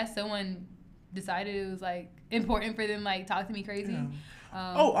dead ass someone decided it was like important for them like talk to me crazy. Yeah.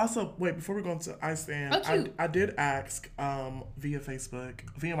 Also, wait, before we go into I Stand, I did ask via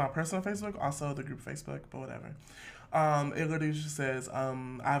my personal Facebook, also the group Facebook, but whatever. It literally just says, I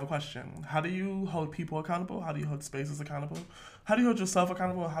have a question. How do you hold people accountable? How do you hold spaces accountable? How do you hold yourself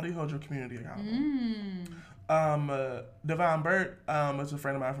accountable? How do you hold your community accountable? Devon Burt is a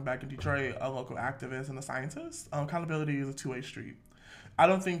friend of mine from back in Detroit, a local activist and a scientist. Accountability is a 2-way street. I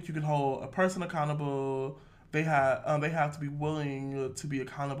don't think you can hold a person accountable. They have to be willing to be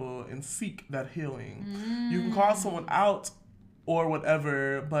accountable and seek that healing. You can call someone out or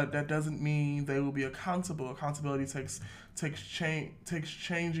whatever, but that doesn't mean they will be accountable. Accountability takes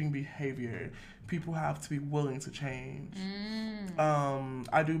changing behavior. People have to be willing to change.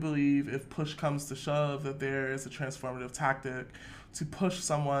 I do believe if push comes to shove that there is a transformative tactic to push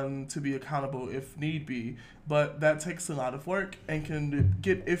someone to be accountable if need be, but that takes a lot of work and can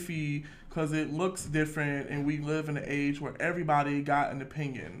get iffy because it looks different, and we live in an age where everybody got an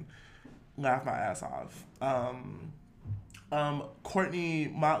opinion. Laugh my ass off. Courtney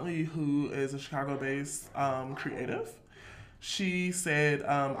Motley, who is a Chicago-based creative, she said,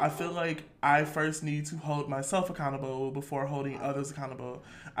 I feel like I first need to hold myself accountable before holding others accountable.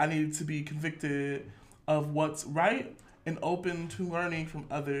 I need to be convicted of what's right and open to learning from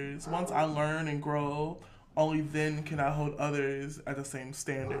others. Once I learn and grow, only then can I hold others at the same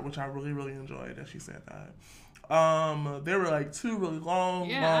standard, which I really, really enjoyed that she said that. There were like two really long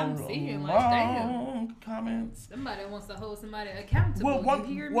comments. Somebody wants to hold somebody accountable.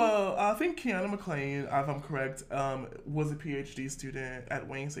 I think Kiana McLean, if I'm correct, was a PhD student at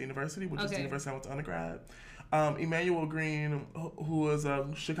Wayne State University, which is the university I went to undergrad. Emmanuel Green, who was a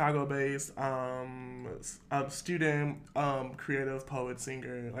Chicago-based student, creative poet,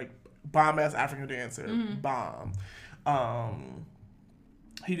 singer, like bomb-ass African dancer, bomb.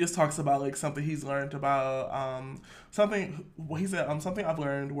 He just talks about like something he's learned about something I've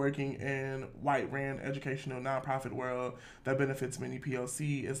learned working in white ran educational nonprofit world that benefits many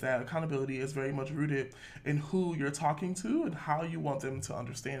POC is that accountability is very much rooted in who you're talking to and how you want them to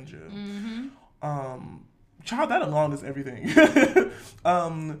understand you. Child, that alone is everything.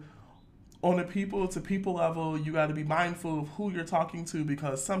 On a people to people level, you got to be mindful of who you're talking to,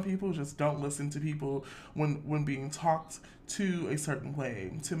 because some people just don't listen to people when being talked to a certain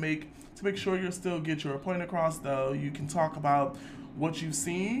way. To make sure you still get your point across, though, you can talk about what you've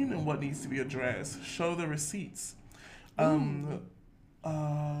seen and what needs to be addressed. Show the receipts.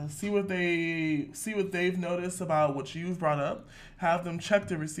 See what they've noticed about what you've brought up. Have them check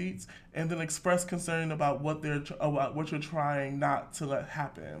the receipts and then express concern about what you're trying not to let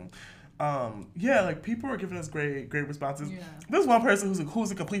happen. Like people are giving us great responses. Yeah. There's one person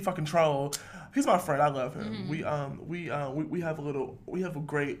who's a complete fucking troll. He's my friend. I love him. We have a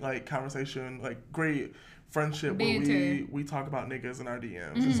great like conversation, like great friendship banter. Where we talk about niggas in our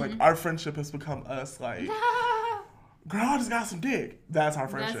DMs. It's like our friendship has become us like girl, I just got some dick. That's our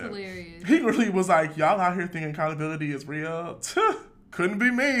friendship. That's hilarious. He really was like, y'all out here thinking accountability is real. Couldn't be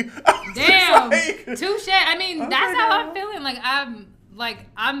me. Damn. Touche. I mean, that's how I'm feeling.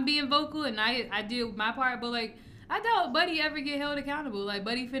 I'm being vocal and I did my part, but like I doubt Buddy ever get held accountable. Like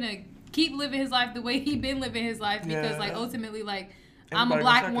Buddy finna keep living his life the way he been living his life, because like ultimately like I'm a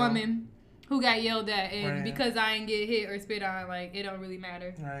black woman who got yelled at, and because I ain't get hit or spit on, like it don't really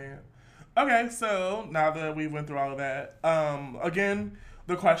matter. Right. Okay, so now that we went through all of that, again,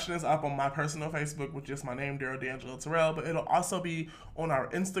 the question is up on my personal Facebook, which is my name, Daryl D'Angelo Terrell, but it'll also be on our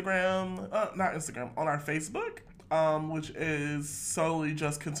on our Facebook, which is solely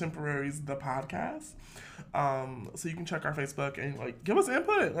just Contemporaries, the podcast. So you can check our Facebook and like give us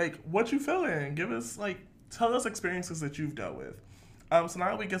input, like what you feeling. Give us tell us experiences that you've dealt with. So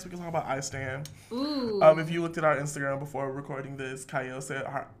now we can talk about iStan. Ooh. If you looked at our Instagram before recording this, Kyle said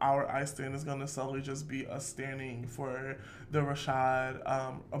our iStan is going to solely just be us standing for the Rashid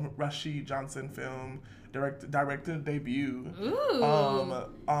Johnson film directed debut. Ooh.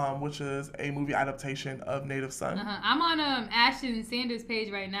 Which is a movie adaptation of Native Son. I'm on Ashton Sanders'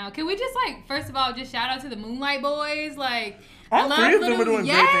 page right now. Can we just first of all just shout out to the Moonlight Boys? All three of them are doing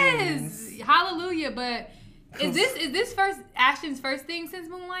great things. Hallelujah, but. Is this Ashton's first thing since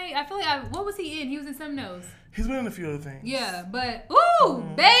Moonlight? I feel like what was he in? He was in something else. He's been in a few other things. Yeah, but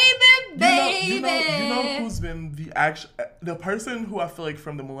baby. You know who's been the person who I feel like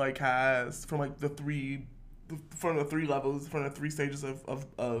from the Moonlight cast, from the three levels, from the three stages of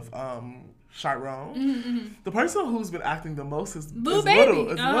Chiron. The person who's been acting the most is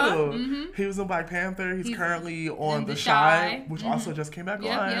Little. He was in Black Panther. He's currently on The Chi, which also just came back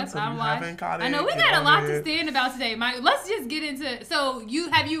on. So you haven't caught it. I know we got a lot to stand about today, Mike. Let's just get into. So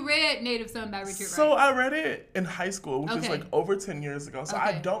have you read Native Son by Richard Wright? So I read it in high school, which is over 10 years ago. So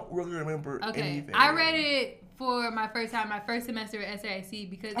I don't really remember anything. I read it for my first semester at SAIC,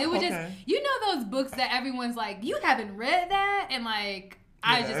 because it was just those books that everyone's like, you haven't read that, and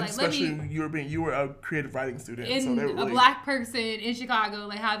especially you were a creative writing student, so they were a black person in Chicago.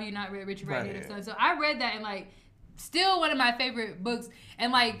 How have you not read Richard Wright Native Son? So I read that, and still one of my favorite books.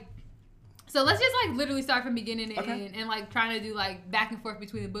 And so let's just literally start from beginning to end, and trying to do back and forth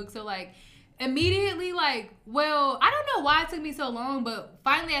between the books. So immediately, like, well, I don't know why it took me so long, but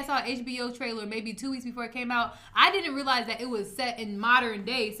finally I saw an HBO trailer maybe 2 weeks before it came out. I didn't realize that it was set in modern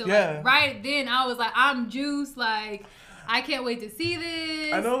day. So, like, right then I was like, I'm juiced. Like, I can't wait to see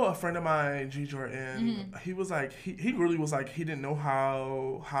this. I know a friend of mine, G. Jordan, he was like, he really was like, he didn't know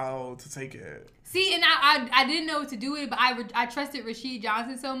how to take it. See, and I didn't know what to do with it, but I trusted Rashid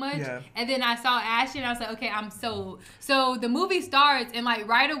Johnson so much. Yeah. And then I saw Ashton, and I was like, okay, I'm sold. So the movie starts, and like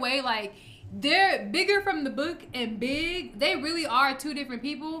right away, like they're Bigger from the book and Big, they really are two different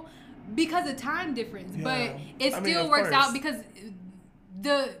people because of time difference. Yeah. But it still works out because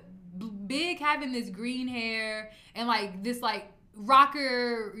the Big having this green hair and like this like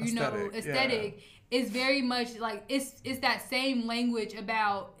rocker, aesthetic is very much like it's that same language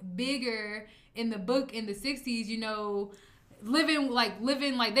about Bigger in the book in the 60s, living like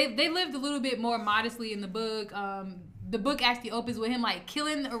they lived a little bit more modestly in the book. The book actually opens with him like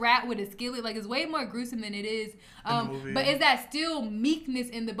killing a rat with a skillet. Like, it's way more gruesome than it is. But is that still meekness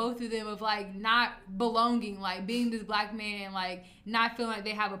in the both of them of like not belonging, like being this black man, like not feeling like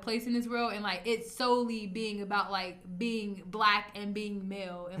they have a place in this world, and like it's solely being about like being black and being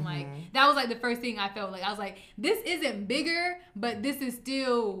male, and like that was like the first thing I felt. Like I was like, this isn't Bigger, but this is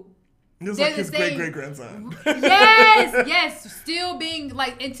still. It was like his great grandson. Yes, still being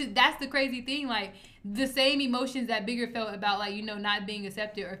like into. That's the crazy thing, like. The same emotions that Bigger felt about like not being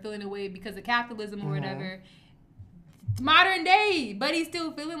accepted or feeling away because of capitalism or whatever. Modern day, but he's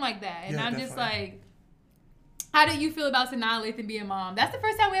still feeling like that, and I'm just like, how do you feel about Sanaa Lathan being a mom? That's the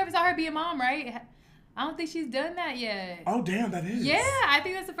first time we ever saw her be a mom, right? I don't think she's done that yet. Oh damn, that is. Yeah, I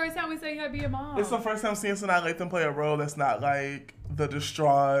think that's the first time we saw her be a mom. It's the first time seeing Sanaa Lathan play a role that's not like the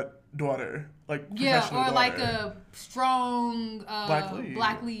distraught daughter, like or daughter. Like a strong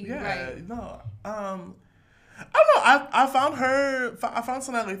black lead. Yeah, right. No. I don't know. I found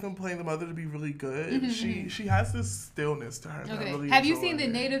Sanaa Lathan playing the mother to be really good. She has this stillness to her. Okay. Really have you seen The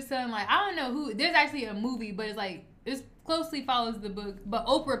Native Son? Like, I don't know who. There's actually a movie, but it's like it closely follows the book. But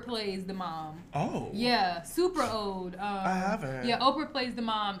Oprah plays the mom. Oh. Yeah, super old. I haven't. Yeah, Oprah plays the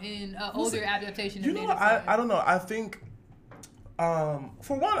mom in an older adaptation of Native Son. I don't know. I think.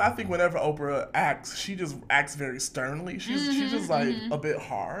 For one, I think whenever Oprah acts, she just acts very sternly. She's just like a bit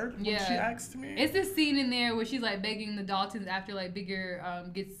hard when she acts to me. It's this scene in there where she's like begging the Daltons after like Bigger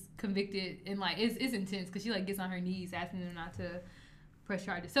gets convicted, and like it's intense because she like gets on her knees asking them not to press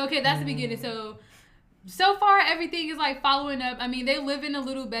charges. So okay, that's the beginning. So far everything is like following up. I mean, they live in a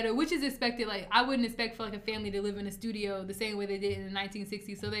little better, which is expected. Like I wouldn't expect for like a family to live in a studio the same way they did in the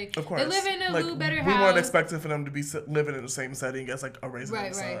 1960s. So they live in a little better house. We weren't expecting for them to be living in the same setting as like a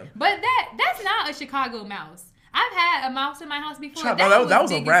Raisin Son. But that's not a Chicago mouse. I've had a mouse in my house before. That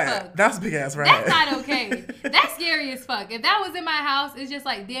was a rat. That's a big ass rat. That's not okay. That's scary as fuck. If that was in my house, it's just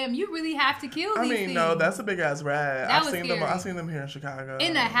like, damn, you really have to kill these things. No, that's a big ass rat. I've seen them here in Chicago.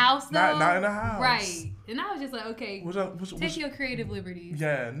 In the house, though? Not in the house. Right. And I was just like, okay, take your creative liberties.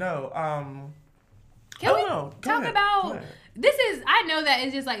 Yeah, no. Can we talk about... This is, I know that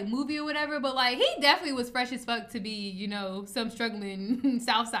it's just like movie or whatever, but like he definitely was fresh as fuck to be, some struggling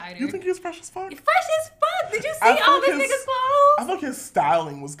Southsider. You think he was fresh as fuck? Fresh as fuck. Did you see all this nigga's clothes? I think his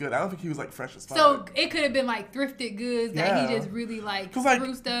styling was good. I don't think he was like fresh as fuck. So it could have been like thrifted goods that he just really like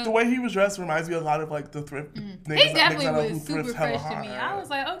threw stuff. The way he was dressed reminds me a lot of like the thrift. He definitely was super fresh to me. I was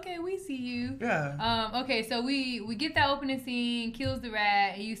like, okay, we see you. Yeah. Okay, so we get that opening scene, kills the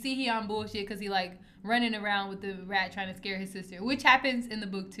rat, and you see he on bullshit because he like running around with the rat trying to scare his sister, which happens in the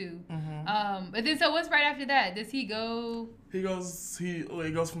book too. But then, so what's right after that? Does he go? He goes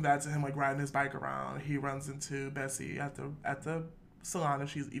from that to him like riding his bike around. He runs into Bessie at the salon, and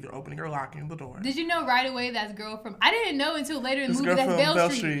she's either opening or locking the door. Did you know right away that's girl from? I didn't know until later in the movie that's Bell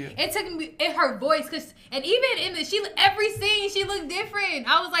Street. It took me her voice and even in every scene she looked different.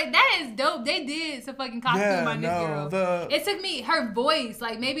 I was like, that is dope. They did some fucking costume on this girl. It took me her voice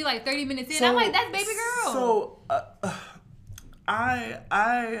like maybe like 30 minutes in. I'm like, that's baby girl. So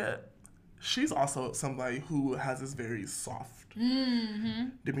she's also somebody who has this very soft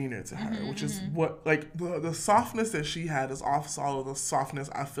demeanor to her, which is what like the softness that she had is off all of the softness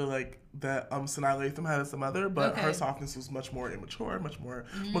I feel like that Sanaa Lathan had as a mother, but her softness was much more immature, much more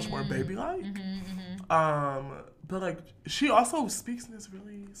baby like. But like she also speaks in this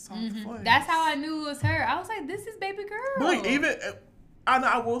really soft voice. That's how I knew it was her. I was like, this is baby girl. But like even.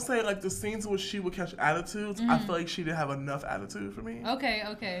 I will say, like, the scenes in which she would catch attitudes, I feel like she didn't have enough attitude for me.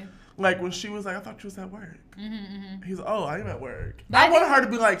 Okay. Like, when she was like, I thought you was at work. He's like, oh, I am at work. But I wanted her to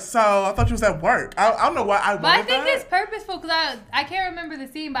be like, so, I thought you was at work. I don't know why I wanted that. But I think it's purposeful, because I can't remember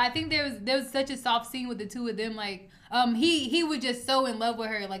the scene, but I think there was such a soft scene with the two of them, like, he was just so in love with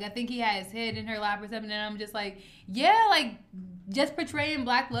her. Like, I think he had his head in her lap or something, and I'm just like, yeah, like, just portraying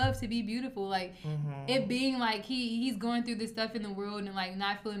black love to be beautiful, like it being like he's going through this stuff in the world and like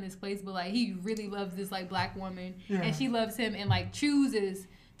not feeling his place, but like he really loves this like black woman, and she loves him, and like chooses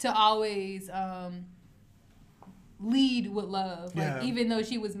to always lead with love, like even though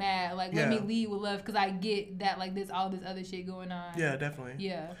she was mad, like let me lead with love because I get that like there's all this other shit going on. Yeah, definitely.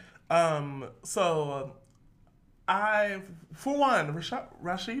 Yeah. So for one,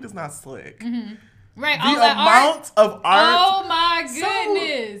 Rashid is not slick. Right, the amount of art. Oh my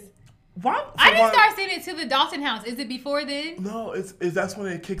goodness! Why? I didn't start seeing it to the Dalton house. Is it before then? No, it's that's when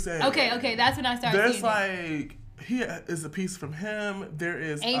it kicks in. Okay, that's when I started. There's like he is a piece from him. There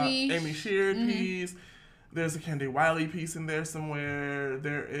is Amy Sheard piece. There's a Candy Wiley piece in there somewhere.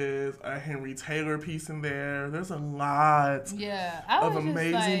 There is a Henry Taylor piece in there. There's a lot of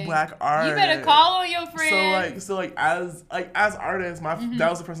amazing black art. You better call on your friend. So as artists, that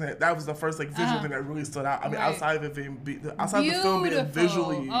was the person that was the first like visual thing that really stood out. I mean, outside of the film being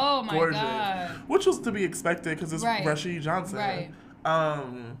visually gorgeous, God. which was to be expected because it's Rashid Johnson. Right.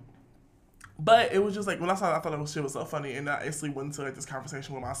 But it was just like when I saw it, I thought it shit was so funny, and I instantly went into like this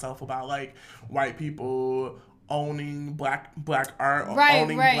conversation with myself about like white people owning black art,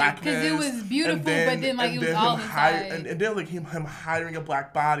 owning blackness, because it was beautiful, but then like it was all inside, and then like him hiring a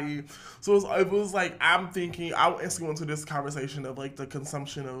black body. So it was like I instantly went into this conversation of like the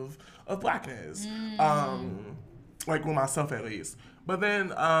consumption of blackness, like with myself at least. But then,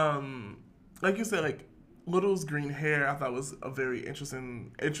 like you said, like Little's green hair, I thought was a very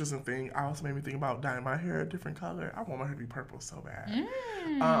interesting thing. I also made me think about dyeing my hair a different color. I want my hair to be purple so bad.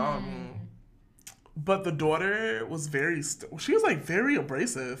 But the daughter was she was like very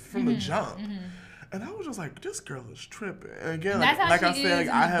abrasive from the jump. And I was just like, this girl is tripping. And again, like I said, like,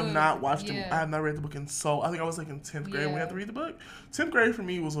 I have not watched I have not read the book I think I was like in 10th grade when we had to read the book. 10th grade for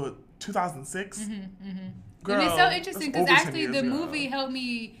me was 2006. Girl, and it's so interesting because actually the movie helped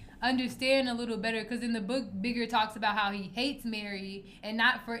me understand a little better, because in the book Bigger talks about how he hates Mary, and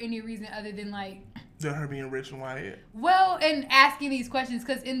not for any reason other than like her being rich and white. Well, and asking these questions,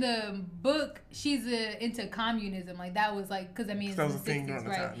 because in the book she's into communism, like that was like, because I mean, that was a thing during the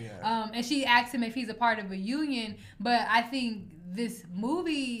time, and she asked him if he's a part of a union, but I think this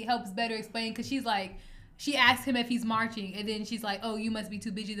movie helps better explain, because she's like, she asked him if he's marching, and then she's like, oh, you must be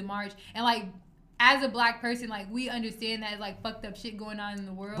too busy to march, and like, as a black person, like, we understand that like fucked up shit going on in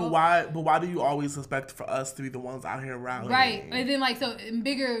the world. But why do you always expect for us to be the ones out here rallying? Right. And then like, so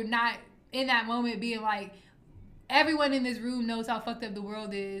Bigger not in that moment being like, everyone in this room knows how fucked up the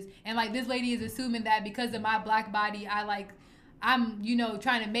world is, and like this lady is assuming that because of my black body, I'm, you know,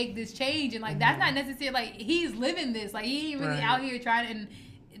 trying to make this change, and like that's not necessarily, like, he's living this, like he ain't really out here trying, and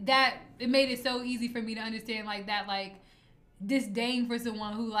that it made it so easy for me to understand like that, like disdain for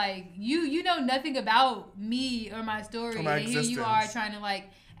someone who like you know nothing about me or my story, and here you are trying to like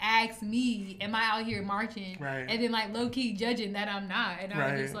ask me, am I out here marching, and then like low key judging that I'm not, and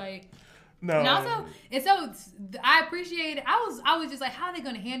I'm just like. No. And also, it's so, I appreciate it. I was just like, how are they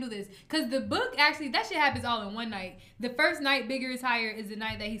going to handle this? Because the book, actually, that shit happens all in one night. The first night Bigger is hired is the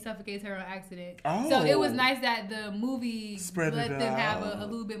night that he suffocates her on accident. Oh. So it was nice that the movie let them have a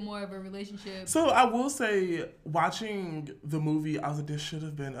little bit more of a relationship. So I will say, watching the movie, I was like, this should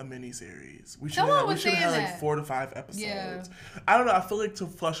have been a miniseries. We should have had like 4 to 5 episodes. Yeah. I don't know. I feel like to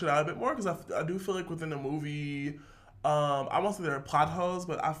flush it out a bit more, because I do feel like within the movie, I won't say there are plot holes,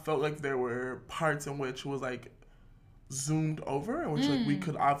 but I felt like there were parts in which was like zoomed over, in which like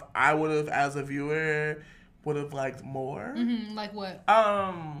I would have, as a viewer, would have liked more. Like what?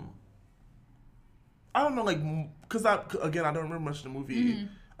 I don't know, like, because I don't remember much of the movie.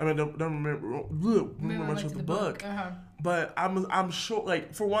 I mean, don't remember much of the book. But I'm sure,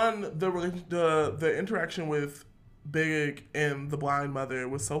 like, for one, the interaction with Big and the blind mother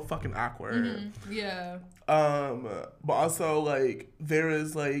was so fucking awkward. Yeah. But also, like,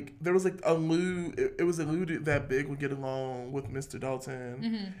 it was alluded that Big would get along with Mr.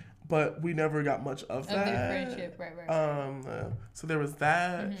 Dalton, but we never got much of that. Their friendship, right. So there was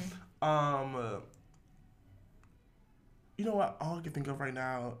that. You know what? All I can think of right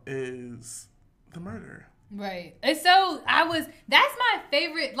now is the murder. Right. And so that's my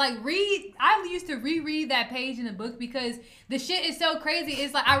favorite, like, I used to reread that page in the book because the shit is so crazy.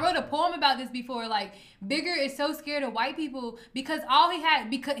 It's like, I wrote a poem about this before, like, Bigger is so scared of white people because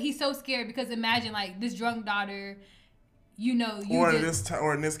because he's so scared because imagine, like, this drunk daughter, you know. Or in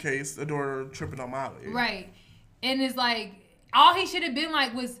this case, the daughter tripping on Molly. Right. And it's like, all he should have been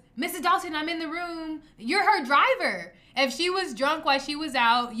like was, Mrs. Dalton, I'm in the room. You're her driver. If she was drunk while she was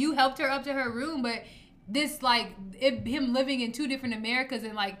out, you helped her up to her room, but this like him living in 2 different Americas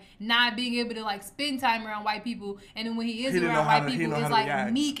and like not being able to like spend time around white people, and then when he is around white people, it's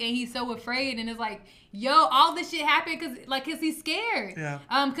like meek and he's so afraid, and it's like, yo, all this shit happened because he's scared. Yeah.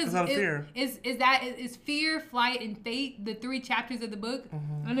 Because fear. Is fear, flight, and fate the 3 chapters of the book,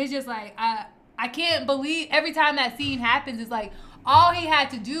 and it's just like I can't believe every time that scene happens, it's like all he had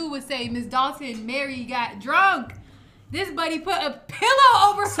to do was say, Miss Dalton, Mary got drunk. This buddy put a pillow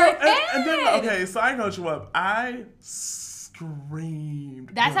over her head. And then, okay, so I coach you up. I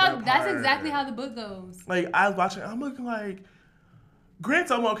screamed. That's exactly how the book goes. Like, I was watching, I'm looking like,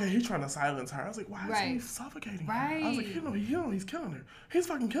 Grant's okay, he's trying to silence her. I was like, why is he suffocating her? I was like, he's killing her. He's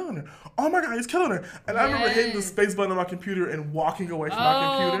fucking killing her. Oh my God, he's killing her. And I remember hitting the space button on my computer and walking away from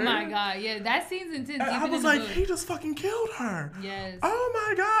my computer. Oh my God, yeah, that scene's intense. And I was like, he just fucking killed her. Yes. Oh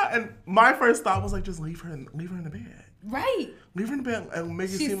my God. And my first thought was like, just leave her in the bed. Right. Leave her in the bed and make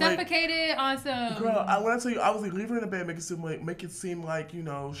it seem like... She's suffocated on some... Girl, when I tell you, I was like, leave her in the bed, make it seem like, you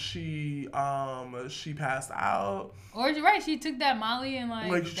know, she passed out. Or, right, she took that Molly and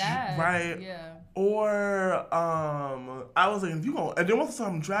like that. Right. Yeah. Or, I was like, if you gonna... And then once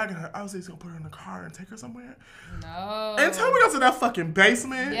I'm dragging her, I was like, he's gonna put her in the car and take her somewhere. No. Until we got to that fucking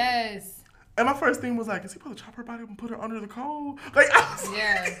basement. Yes. And my first thing was like, is he supposed to chop her body up and put her under the coal? Like, I was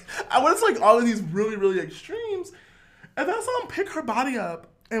yes. I was like all of these really, really extremes. And then I saw him pick her body up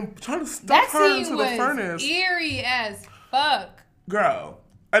and try to stuff her into the furnace. Eerie as fuck. Girl.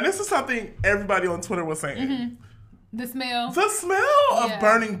 And this is something everybody on Twitter was saying. Mm-hmm. The smell. The smell of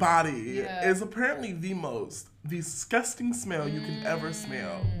burning body is apparently the most disgusting smell you can ever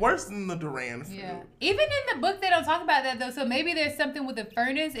smell. Worse than the Duran fruit. Yeah. Even in the book, they don't talk about that though. So maybe there's something with the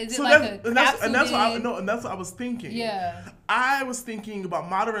furnace. Is it like a capsule? And that's what I was thinking. Yeah. I was thinking about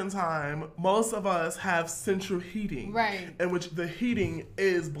modern time. Most of us have central heating, right? In which the heating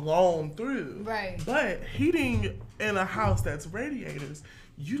is blown through, right? But heating in a house that's radiators,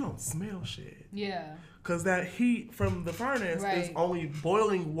 you don't smell shit. Yeah. Because that heat from the furnace is only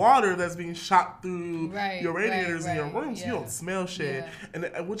boiling water that's being shot through your radiators in your rooms. Yeah. You don't smell shit. Yeah.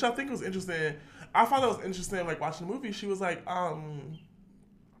 And which I think was interesting. I thought that was interesting, like, watching the movie. She was like,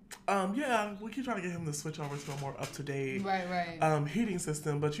 yeah, we keep trying to get him to switch over to a more up-to-date heating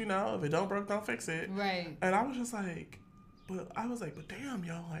system. But, you know, if it don't work, don't fix it. Right. And I was just like... But damn,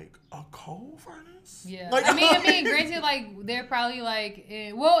 yo, like a coal furnace? Yeah. Like, I mean, granted, like they're probably like,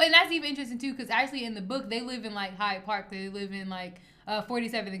 and that's even interesting too, because actually in the book they live in like Hyde Park, they live in like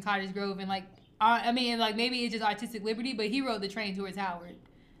 47th and Cottage Grove, and like, like maybe it's just artistic liberty, but he rode the train towards Howard.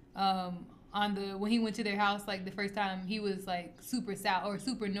 When he went to their house, like the first time, he was like super south or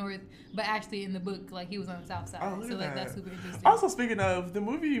super north, but actually in the book, like he was on the south side. Oh, so like that's super interesting. Also, speaking of the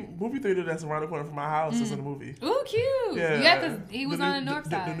movie theater that's around the corner from my house is in the movie. Ooh, cute. Yeah, because he was on the north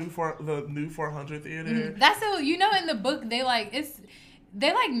side. The new 400 theater. Mm-hmm. That's so in the book they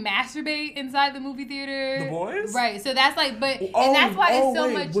masturbate inside the movie theater. The boys? Right. So that's like, and that's why it's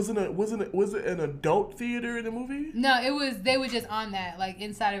so much. Was it an adult theater in the movie? No, they were just on that, like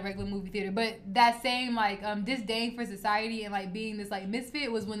inside a regular movie theater. But that same like disdain for society and like being this like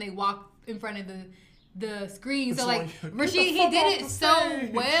misfit was when they walked in front of the screen. So like Rashid, he did it so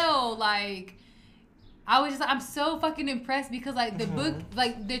well. Like I was just like, I'm so fucking impressed because like the book,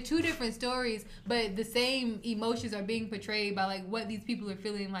 like they're 2 different stories, but the same emotions are being portrayed by like what these people are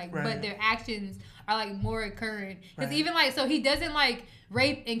feeling like, but their actions are like more current. Because even like, so he doesn't like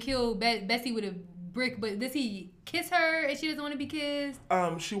rape and kill Bessie with a brick, but does he kiss her and she doesn't want to be kissed?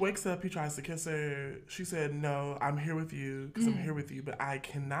 She wakes up, he tries to kiss her. She said, no, I'm here with you because I'm here with you, but I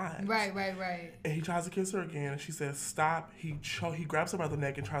cannot. Right. And he tries to kiss her again and she says, stop. He grabs her by the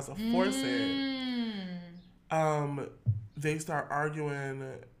neck and tries to force it. They start arguing.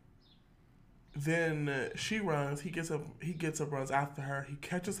 Then she runs. He gets up, runs after her. He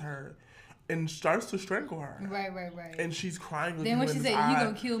catches her and starts to strangle her. Right. And she's crying. Then when she said, "You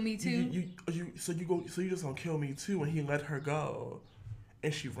gonna kill me too?" So you just gonna kill me too? And he let her go,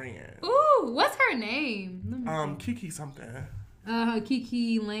 and she ran. Ooh, what's her name? Kiki something.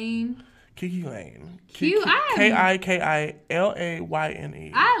 Kiki Lane. Kiki Lane. Cute. Kikilayne.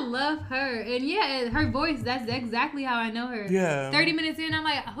 I love her. And yeah, her voice, that's exactly how I know her. Yeah. 30 minutes in, I'm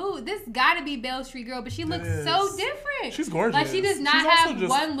like, this gotta be Bell Street Girl, but she looks so different. She's gorgeous. Like, she does not have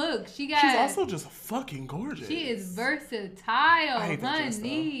one look. She's also just fucking gorgeous. She is versatile. I hate that dress,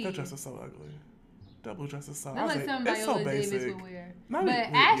 though. That dress is so ugly. That blue dress is so ugly. That looks something Viola so Davis would wear.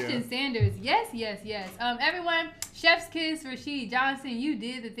 Ashton Sanders, yes. Everyone, Chef's Kiss, Rashid Johnson, you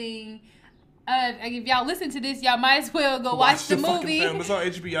did the thing. If y'all listen to this, y'all might as well go watch the movie. It's on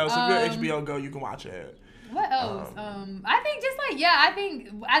HBO, so if you're at HBO Go, you can watch it. What else? I think just like, I think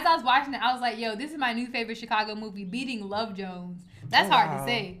as I was watching it, I was like, yo, this is my new favorite Chicago movie, beating Love Jones. That's hard to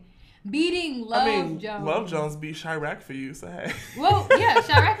say. Beating Love Jones. Love Jones beat Chirac for you, so hey. Well, yeah,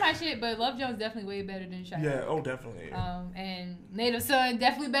 Chirac my shit, but Love Jones definitely way better than Chirac. Yeah, oh, definitely. And Native Son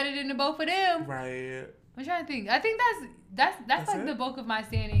definitely better than the both of them. Right. I'm trying to think. I think that's like the bulk of my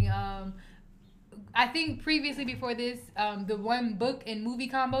standing. I think previously before this, the one book and movie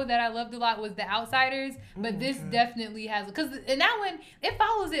combo that I loved a lot was The Outsiders, but this definitely has, because in that one it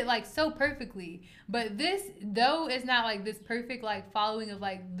follows it like so perfectly. But this, though it's not like this perfect like following of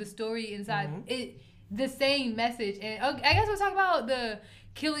like the story inside it, the same message. And I guess we'll talk about the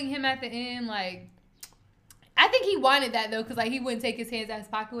killing him at the end. Like, I think he wanted that though, because like he wouldn't take his hands out of his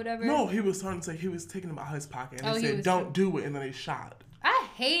pocket or whatever. No, he was trying to say he was taking them out of his pocket, and they said don't do it, and then they shot. I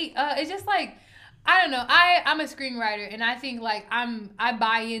hate. It's just like, I don't know. I'm a screenwriter, and I think like I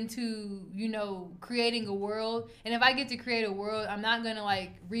buy into, you know, creating a world. And if I get to create a world, I'm not gonna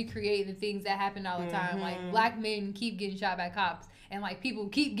like recreate the things that happen all the time. Like, black men keep getting shot by cops, and like people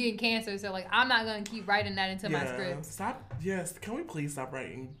keep getting cancer. So like I'm not gonna keep writing that into my script. Stop. Yes. Can we please stop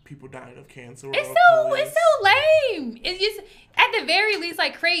writing people dying of cancer? It's so lame. It's just, at the very least,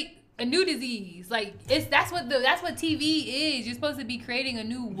 like, create a new disease. Like, that's what TV is. You're supposed to be creating a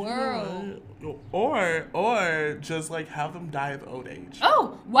new world. Or just like have them die of old age.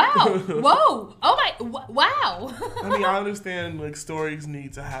 Oh, wow. Whoa. Oh my, wow. I mean, I understand like stories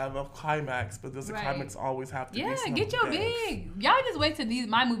need to have a climax, but does the climax always have to be something? Get your big. Y'all just wait till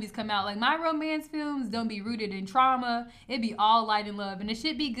my movies come out. Like, my romance films don't be rooted in trauma. It be all light and love, and it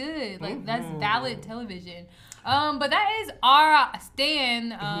should be good. Like, that's valid television. But that is our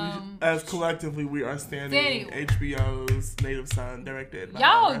stand. As collectively, we are standing HBO's Native Son, directed by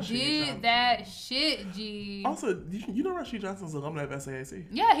y'all Rashid did Johnson. that shit, G. Also, you know Rashid Johnson's alumni of SAIC.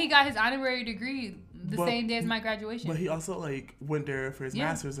 Yeah, he got his honorary degree the same day as my graduation. But he also like went there for his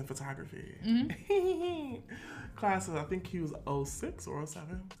master's in photography. Classes, I think he was 06 or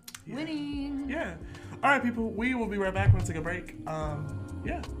 07. Yeah. Winning. Yeah. All right, people. We will be right back. We're gonna take a break.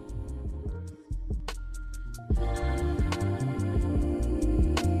 Yeah.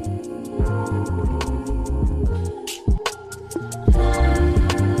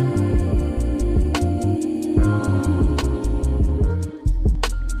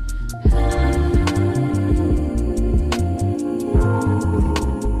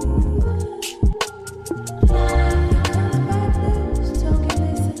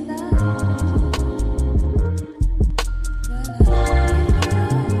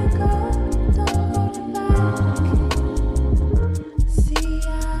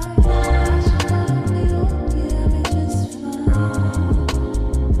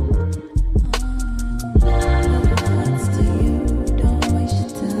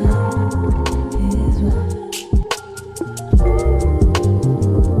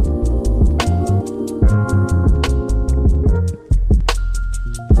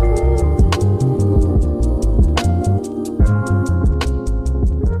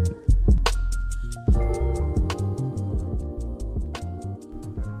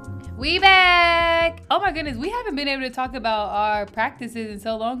 We haven't been able to talk about our practices in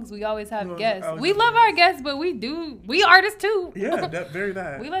so long because we always have guests. We love our guests, but we artists too. Yeah, very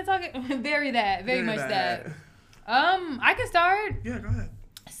that. We like talking very much that. I can start. Yeah, go ahead.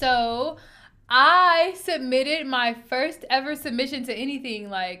 So, I submitted my first ever submission to anything,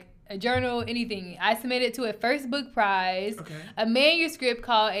 like a journal, anything. I submitted to a first book prize, a manuscript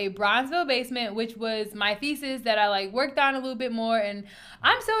called A Bronzeville Basement, which was my thesis that I like worked on a little bit more, and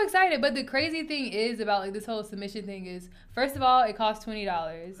I'm so excited. But the crazy thing is about like this whole submission thing is, first of all, it costs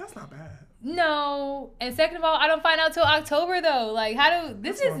 $20. That's not bad. No, and second of all, I don't find out till October though. Like,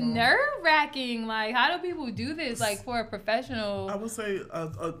 this is nerve-wracking. Like, how do people do this? Like, for a professional. I would say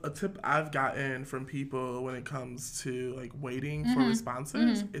a tip I've gotten from people when it comes to like waiting for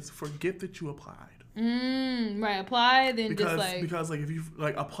responses is forget that you applied. Right, apply, then because like if you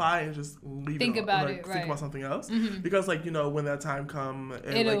like apply and just leave think it about like, it, right. Think about something else because like, you know, when that time come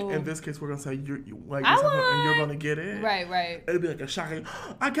and like in this case we're gonna say you like and you're gonna get it, right, it'll be like a shocking,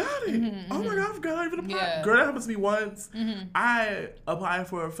 I got it, oh my god, I forgot I even applied. Girl, that happened to me once. I applied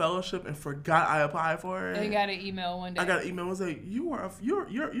for a fellowship and forgot I applied for it, and got an email one day. I got an email, it was like,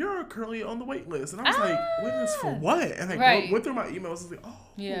 you're currently on the wait list, and I was like, wait, this for what? And I went through my emails, I was like, oh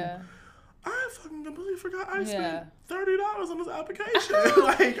yeah. I fucking completely forgot I Yeah. spent $30 on this application.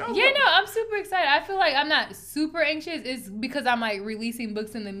 Like, I'm super excited. I feel like I'm not super anxious. It's because I'm like releasing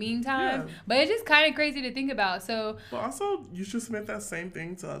books in the meantime. Yeah. But it's just kind of crazy to think about. So But also, you should submit that same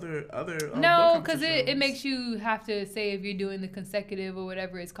thing to other. no, book because it competitions. makes you have to say if you're doing the consecutive or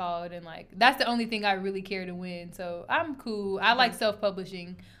whatever it's called, and like that's the only thing I really care to win. So I'm cool. I like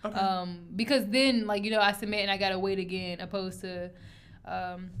self-publishing, Okay. because then like I submit and I gotta wait again, opposed to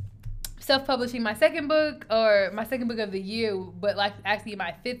self-publishing my second book of the year, but like actually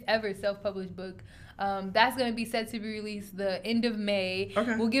my 5th ever self-published book. That's gonna be set to be released the end of May.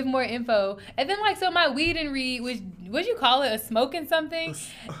 Okay. We'll give more info, and then like so my weed and read, which what'd you call it, a smoking something?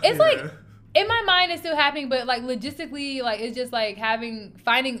 It's like in my mind it's still happening, but like logistically, like it's just like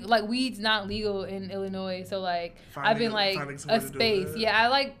finding like weed's not legal in Illinois, so like I've been like a space.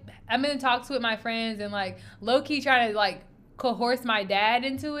 Yeah, I'm in talks with my friends and like low key trying to like coerce my dad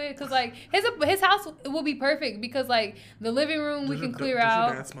into it, because like his house will be perfect because like the living room we can clear out.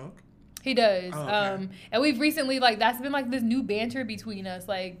 Does your dad smoke? He does. Oh, okay. And we've recently like that's been like this new banter between us,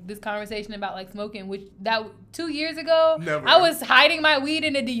 like this conversation about like smoking, which that 2 years ago Never. I was hiding my weed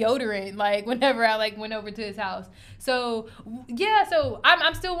in a deodorant like whenever I like went over to his house. So yeah, so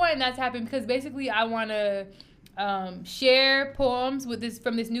I'm still wanting that to happen because basically I want to share poems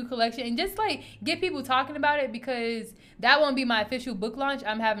from this new collection and just like get people talking about it, because that won't be my official book launch.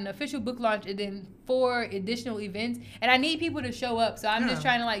 I'm having an official book launch and then 4 additional events, and I need people to show up. So I'm just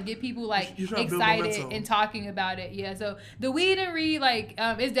trying to like get people like excited and talking about it. Yeah. So the weed and read like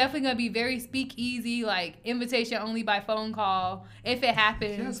it's definitely gonna be very speak easy, like invitation only by phone call if it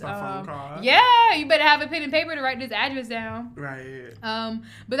happens. Yes, by phone call. Yeah, you better have a pen and paper to write this address down. Right.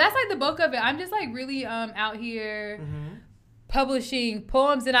 But that's like the bulk of it. I'm just like really out here Mm-hmm. publishing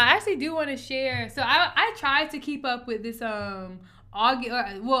poems, and I actually do want to share. So I tried to keep up with this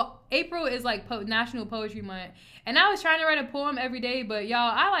April is like National Poetry Month, and I was trying to write a poem every day, but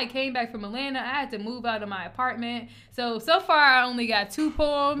y'all, I like came back from Atlanta. I had to move out of my apartment, so far I only got 2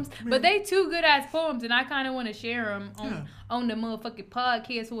 poems, but they 2 good ass poems, and I kind of want to share them on the motherfucking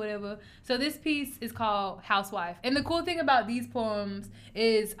podcast or whatever. So this piece is called Housewife, and the cool thing about these poems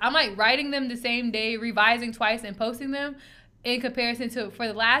is I'm like writing them the same day, revising twice, and posting them. In comparison to for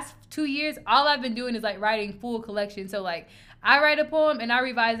the last 2 years, all I've been doing is like writing full collection. So like I write a poem and I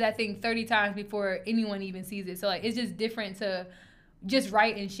revise that thing 30 times before anyone even sees it. So like it's just different to just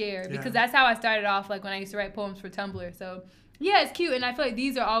write and share, because that's how I started off, like when I used to write poems for Tumblr. So yeah, it's cute, and I feel like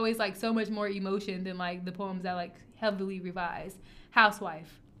these are always like so much more emotion than like the poems that like heavily revise.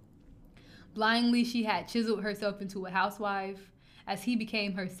 Housewife. Blindly she had chiseled herself into a housewife, as he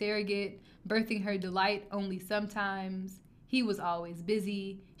became her surrogate, birthing her delight only sometimes. He was always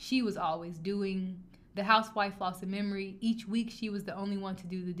busy. She was always doing. The housewife lost a memory. Each week she was the only one to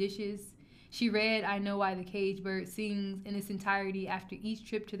do the dishes. She read I Know Why the Caged Bird Sings in its entirety after each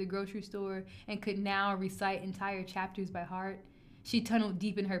trip to the grocery store and could now recite entire chapters by heart. She tunneled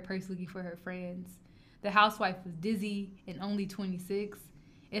deep in her purse looking for her friends. The housewife was dizzy and only 26.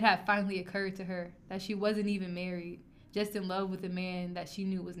 It had finally occurred to her that she wasn't even married, just in love with a man that she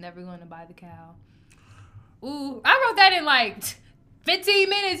knew was never going to buy the cow. Ooh, I wrote that in like 15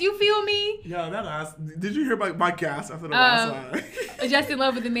 minutes. You feel me? Yo, that last. Did you hear my gasp after the last line? Just in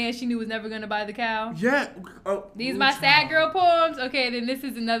love with the man she knew was never going to buy the cow. Yeah. Oh, These my sad girl poems. Okay, then this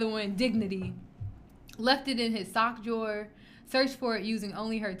is another one. Dignity. Left it in his sock drawer. Searched for it using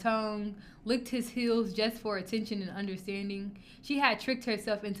only her tongue. Licked his heels just for attention and understanding. She had tricked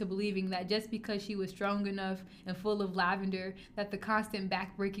herself into believing that just because she was strong enough and full of lavender, that the constant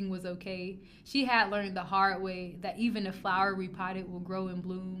backbreaking was okay. She had learned the hard way that even a flower repotted will grow and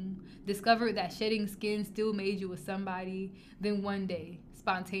bloom. Discovered that shedding skin still made you a somebody. Then one day,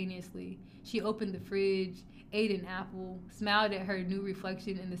 spontaneously, she opened the fridge, ate an apple, smiled at her new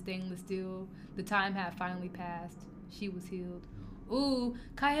reflection in the stainless steel. The time had finally passed. She was healed. Ooh,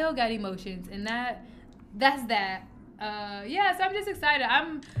 Kyle got emotions, and that's that. Yeah, so I'm just excited.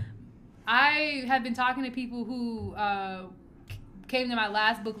 I have been talking to people who came to my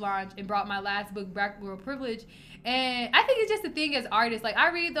last book launch and brought my last book, Black Girl Privilege. And I think it's just a thing as artists. Like, I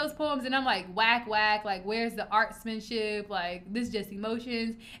read those poems and I'm like, whack. Like, where's the artsmanship? Like, this is just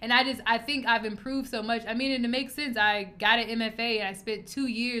emotions. And I think I've improved so much. I mean, and it makes sense. I got an MFA and I spent 2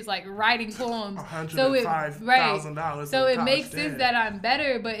 years, like, writing poems. $105,000. So it makes sense that I'm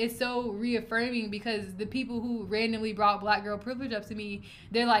better, but it's so reaffirming because the people who randomly brought Black Girl Privilege up to me,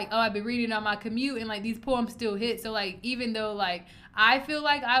 they're like, oh, I've been reading on my commute and, like, these poems still hit. So, like, even though, like, I feel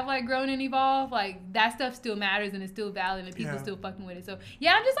like I've like grown and evolved, like that stuff still matters and it's still valid and people still fucking with it. So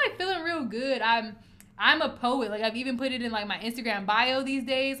yeah, I'm just like feeling real good. I I'm a poet. Like, I've even put it in, like, my Instagram bio these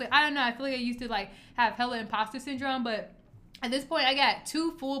days. Like, I don't know. I feel like I used to, like, have hella imposter syndrome, but at this point, I got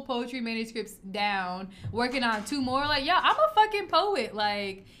 2 full poetry manuscripts down, working on 2 more. Like, yo, I'm a fucking poet.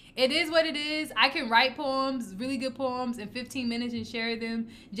 Like, it is what it is. I can write poems, really good poems, in 15 minutes and share them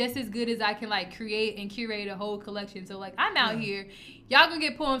just as good as I can, like, create and curate a whole collection. So, like, I'm out here. Y'all gonna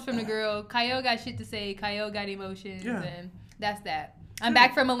get poems from the girl. Kyle got shit to say. Kyle got emotions. Yeah. And that's that. I'm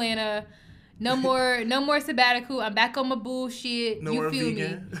back from Atlanta. No more sabbatical. I'm back on my bullshit. No you more feel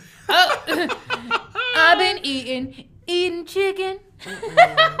vegan. me? Oh, I've been eating chicken.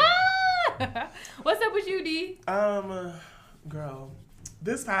 What's up with you, D? Girl,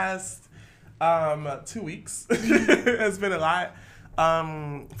 this past 2 weeks has been a lot.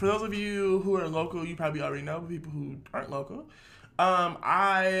 For those of you who are local, you probably already know, but people who aren't local,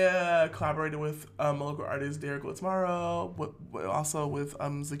 I collaborated with a local artist, Derek Tomorrow, also with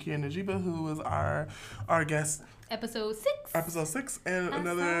Zakia Najiba, who was our guest. Episode 6. And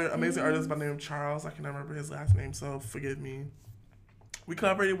another amazing artist by the name of Charles. I cannot remember his last name, so forgive me. We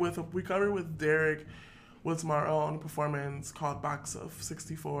collaborated with Derek Tomorrow on a performance called Box of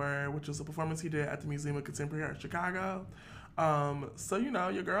 64, which is a performance he did at the Museum of Contemporary Art Chicago. So, you know,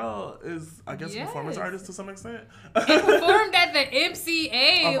 your girl is, I guess, a performance artist to some extent. It performed at the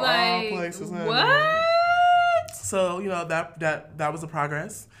MCA. Of like, all places, honey. what? So, you know, that was a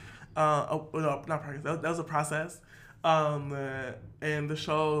progress. No, not progress. That was a process. And the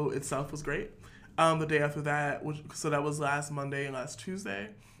show itself was great. The day after that, so that was last Monday and last Tuesday.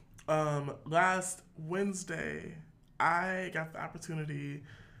 Last Wednesday, I got the opportunity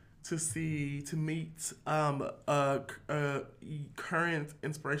to meet a current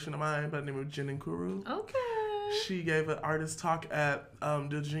inspiration of mine by the name of Jen Nkuru. Okay. She gave an artist talk at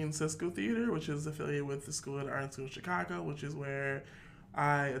the Gene Siskel Theater, which is affiliated with the School of the Arts in Chicago, which is where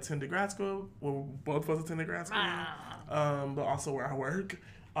I attended grad school. Well, both of us attended grad school, but also where I work.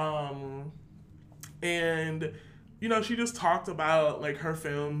 And you know, she just talked about like her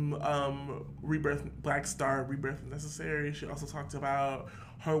film Rebirth, Black Star, Rebirth Necessary. She also talked about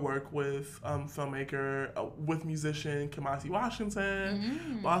her work with with musician Kamasi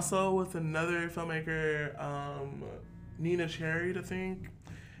Washington, also with another filmmaker, Nina Cherry, I think.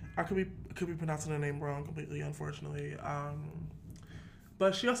 I could be pronouncing her name wrong completely, unfortunately.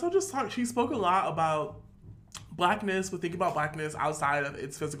 But she also she spoke a lot about Blackness, but think about Blackness outside of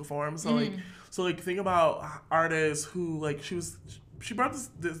its physical form. So like think about artists who like she brought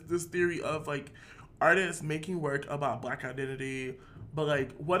this theory of like artists making work about Black identity, but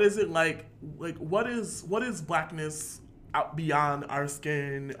like what is it like what is Blackness out beyond our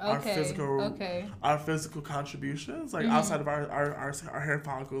skin, our physical contributions, like outside of our hair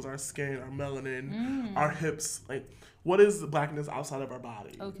follicles, our skin, our melanin, our hips, like what is Blackness outside of our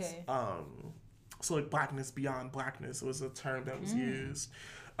bodies? So like Blackness beyond Blackness was a term that was used.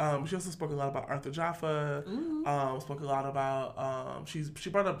 She also spoke a lot about Arthur Jaffa. Spoke a lot about she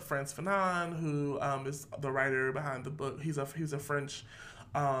brought up Frantz Fanon, who is the writer behind the book. He's a French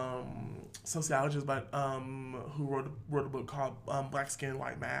sociologist, but who wrote a book called Black Skin,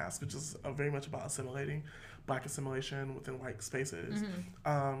 White Mask, which is very much about assimilating Black assimilation within white spaces.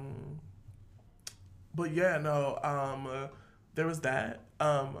 But yeah, no. There was that.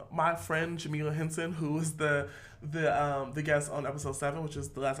 My friend Jamila Henson, who was the guest on episode 7, which is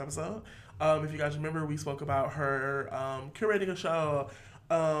the last episode. If you guys remember, we spoke about her curating a show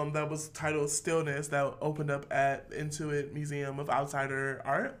that was titled Stillness that opened up at Intuit Museum of Outsider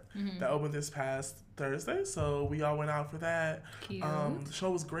Art that opened this past Thursday. So we all went out for that. Cute. The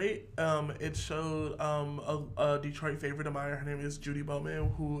show was great. It showed a Detroit favorite of mine. Her name is Judy Bowman,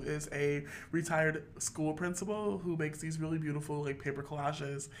 who is a retired school principal who makes these really beautiful like paper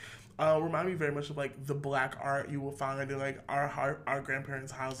collages. Remind me very much of like the Black art you will find in like our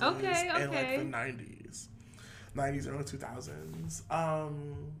grandparents' houses in like the 90s, early 2000s.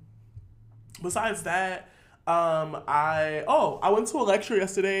 Besides that, I went to a lecture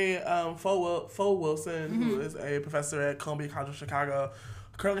yesterday. Fo Wilson, who is a professor at Columbia College of Chicago,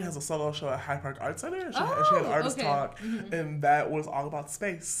 currently has a solo show at Hyde Park Arts Center. She had an artist talk, and that was all about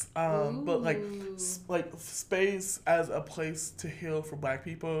space. But like space as a place to heal for Black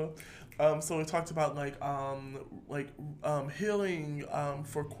people. So we talked about healing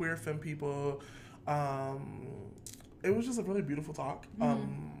for queer femme people. It was just a really beautiful talk.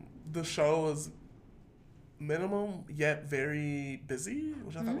 The show was minimum yet very busy,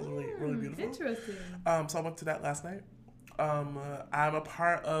 which I thought was really, really beautiful. Interesting. So I went to that last night. I'm a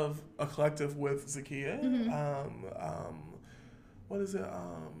part of a collective with Zakia. What is it?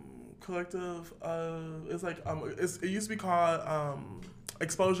 Collective. It's like it used to be called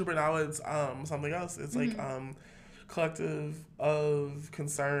exposure, but now it's something else. It's like collective of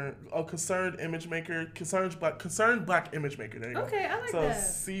concerned image maker, concerned black image maker. There you go. Okay, I like so that.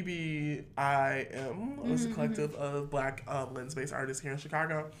 CBIM is a collective of black lens-based artists here in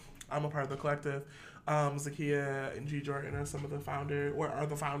Chicago. I'm a part of the collective. Zakia and G Jordan are some of the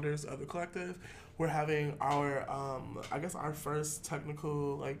founders of the collective. We're having our our first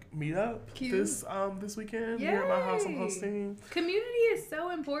technical meetup this weekend here at my house. I'm hosting. Community is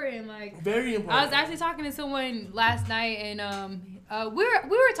so important. Very important. I was actually talking to someone last night, and we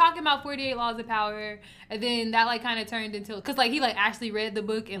were talking about 48 Laws of Power, and then that kind of turned into, because he actually read the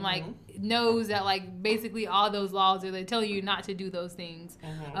book and knows that basically all those laws are telling you not to do those things.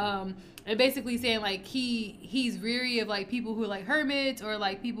 And basically saying he's weary of people who are hermits or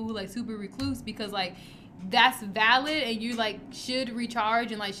people who super recluse, because that's valid and you should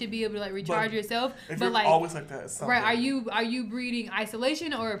recharge and should be able to recharge yourself. But always like that, right? Are you breeding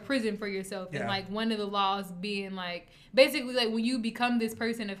isolation or a prison for yourself? Yeah. And one of the laws being basically when you become this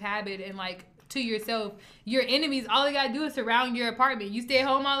person of habit and to yourself, your enemies, all they gotta do is surround your apartment. You stay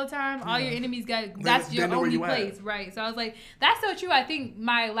home all the time, all your enemies that's your only place, right? So I was that's so true. I think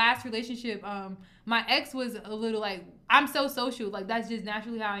my last relationship, my ex was a little I'm so social, that's just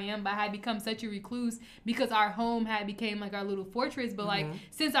naturally how I am, but I had become such a recluse because our home had became our little fortress. But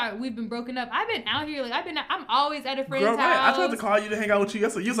since we've been broken up, I've been out here, I'm always at a friend's house. I tried to call you to hang out with you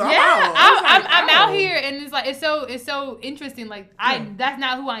yesterday. I'm out here, and it's so interesting. That's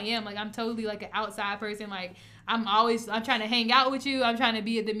not who I am. I'm totally an outside person. I'm trying to hang out with you. I'm trying to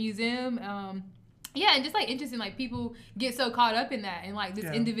be at the museum. Yeah, and just interesting, people get so caught up in that and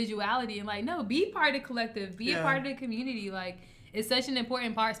this individuality and no, be part of the collective, be a part of the community. It's such an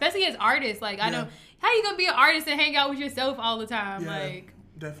important part, especially as artists. I don't, how you gonna be an artist and hang out with yourself all the time?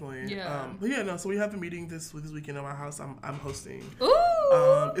 Definitely. Yeah. So we have a meeting this weekend at my house. I'm hosting.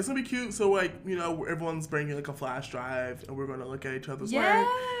 Ooh. It's gonna be cute. So everyone's bringing a flash drive, and we're gonna look at each other's work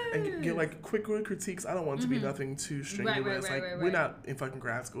and get quick critiques. I don't want it to be nothing too strenuous. Right. We're not in fucking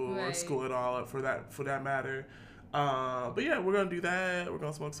grad school or school at all for that matter. But we're gonna do that. We're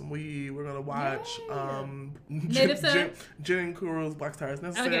gonna smoke some weed. We're gonna watch Jen Kuru's Black Star is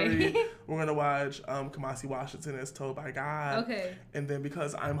Necessary. Okay. We're gonna watch Kamasi Washington as Told by God. Okay. And then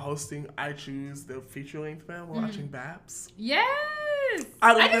because I'm hosting, I choose the feature length film. We're watching Baps. Yes.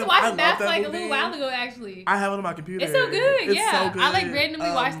 I just watched Baps a little while ago, actually. I have it on my computer. It's so good. It's so good. I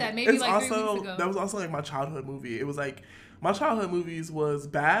randomly watched that maybe 3 weeks ago. That was also my childhood movie. It was my childhood movies was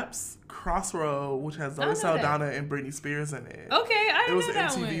Baps, Crossroad, which has Zoe Saldana and Britney Spears in it. Okay, I didn't know that It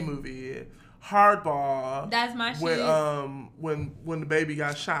was an MTV one. movie. Hardball. That's my shit. When the baby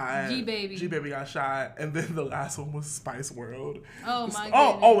got shot. G-Baby got shot, and then the last one was Spice World. Oh my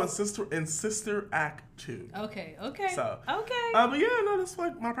goodness. And Sister Act 2. Okay. So. Okay. But that's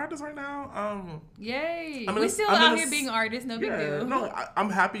my practice right now. Yay. We're still out here being artists. No big deal. No,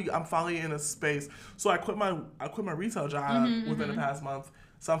 I'm happy. I'm finally in a space. So I quit my retail job within the past month.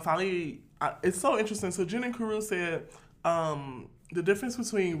 So I'm finally. It's so interesting. So Jen and Kuru said, the difference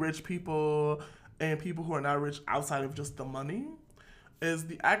between rich people and people who are not rich outside of just the money is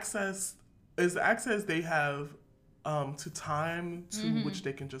the access they have to time to which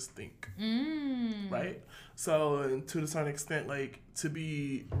they can just think. Right? So to a certain extent, to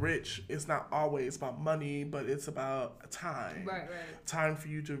be rich, it's not always about money, but it's about time. Right. Time for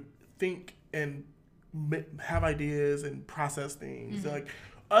you to think and have ideas and process things. So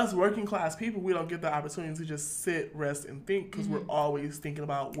us working class people, we don't get the opportunity to just sit, rest, and think because we're always thinking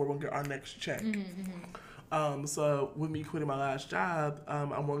about where we're gonna get our next check. So with me quitting my last job,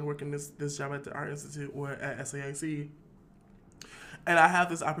 I'm only working this job at the Art Institute or at SAIC. And I have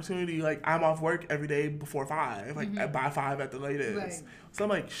this opportunity, I'm off work every day before 5, by 5 at the latest. Right. So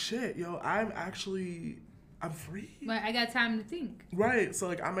I'm shit, I'm free. I got time to think. Right. So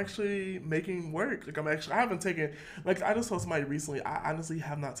I'm actually making work. I haven't taken, I just told somebody recently, I honestly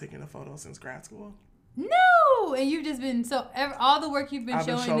have not taken a photo since grad school. No, and you've just been all the work you've been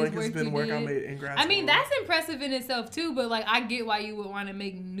showing is work been you work did. I made in grad school. I mean, that's impressive in itself too. But I get why you would want to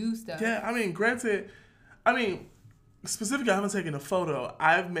make new stuff. Yeah, granted, specifically, I haven't taken a photo.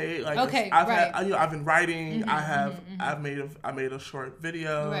 I've made I've been writing. I've made a short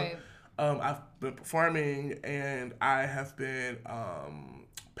video. Right. I've been performing and I have been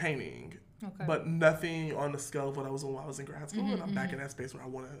painting. Okay. But nothing on the scale of what I was when I was in grad school. And I'm back in that space where I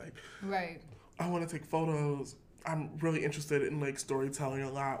want to I want to take photos. I'm really interested in storytelling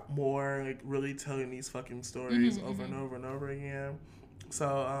a lot more, really telling these fucking stories over and over and over again.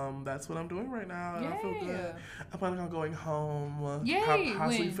 So that's what I'm doing right now, and I feel good. I'm planning on going home, Yay!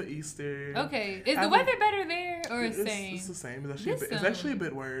 possibly When? for Easter. Okay, is the weather better there or the same? It's the same. It's actually a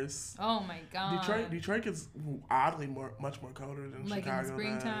bit worse. Oh my god. Detroit gets oddly much more colder than like Chicago in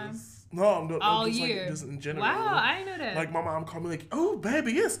springtime. does. No, all just year. Like, just in general. Wow, I didn't know that. Like my mom called me like, "Oh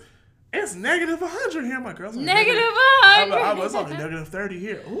baby, it's negative 100 here." My girl's like, negative 100. It's only negative 30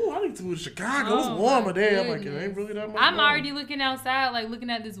 here. Ooh, I need to move to Chicago. It's warmer there. I'm like, it ain't really that much. I'm already looking outside, like looking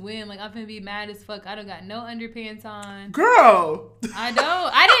at this wind. Like I'm finna be mad as fuck. I don't got no underpants on. Girl. I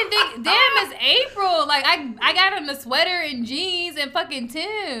don't. I didn't think. Damn, it's April. Like I got on a sweater and jeans and fucking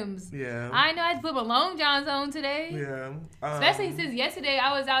Timbs. Yeah. I know I had to put my long johns on today. Yeah. Especially since yesterday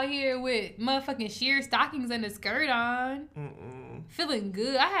I was out here with motherfucking sheer stockings and a skirt on. Feeling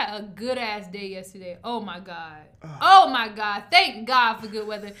good. I had a good ass day yesterday. Oh my god. Oh my god. Thank God for good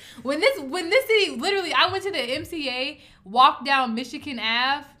weather. When this city, literally, I went to the MCA, walked down Michigan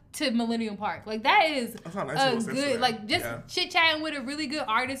Ave to Millennium Park. Like that is nice a good, like just chit chatting with a really good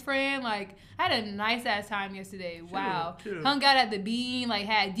artist friend. Like I had a nice ass time yesterday. Wow. Cute. Hung out at the Bean, like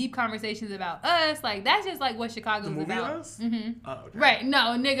had deep conversations about us. Like that's just like what Chicago's the movie about. Us? Mm-hmm. Oh, okay. Right.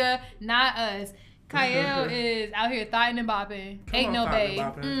 No, nigga, not us. Kyle is out here thotting and bopping. Ain't no babe.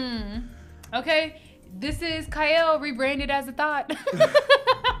 Okay, this is Kyle rebranded as a thought.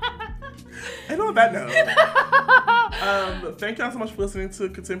 And on that note, thank y'all so much for listening to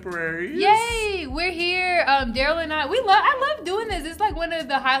Contemporaries. Yay, we're here. Daryl and I love doing this. It's like one of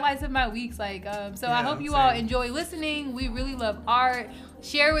the highlights of my weeks. Like, so I hope you all enjoy listening. We really love art.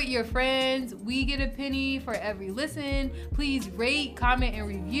 Share with your friends. We get a penny for every listen. Please rate, comment, and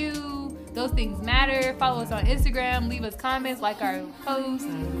review. Those things matter. Follow us on Instagram. Leave us comments, like our post.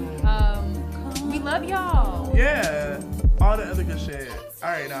 We love y'all. Yeah. All the other good shit. All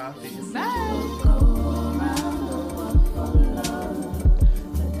right, peace. Bye.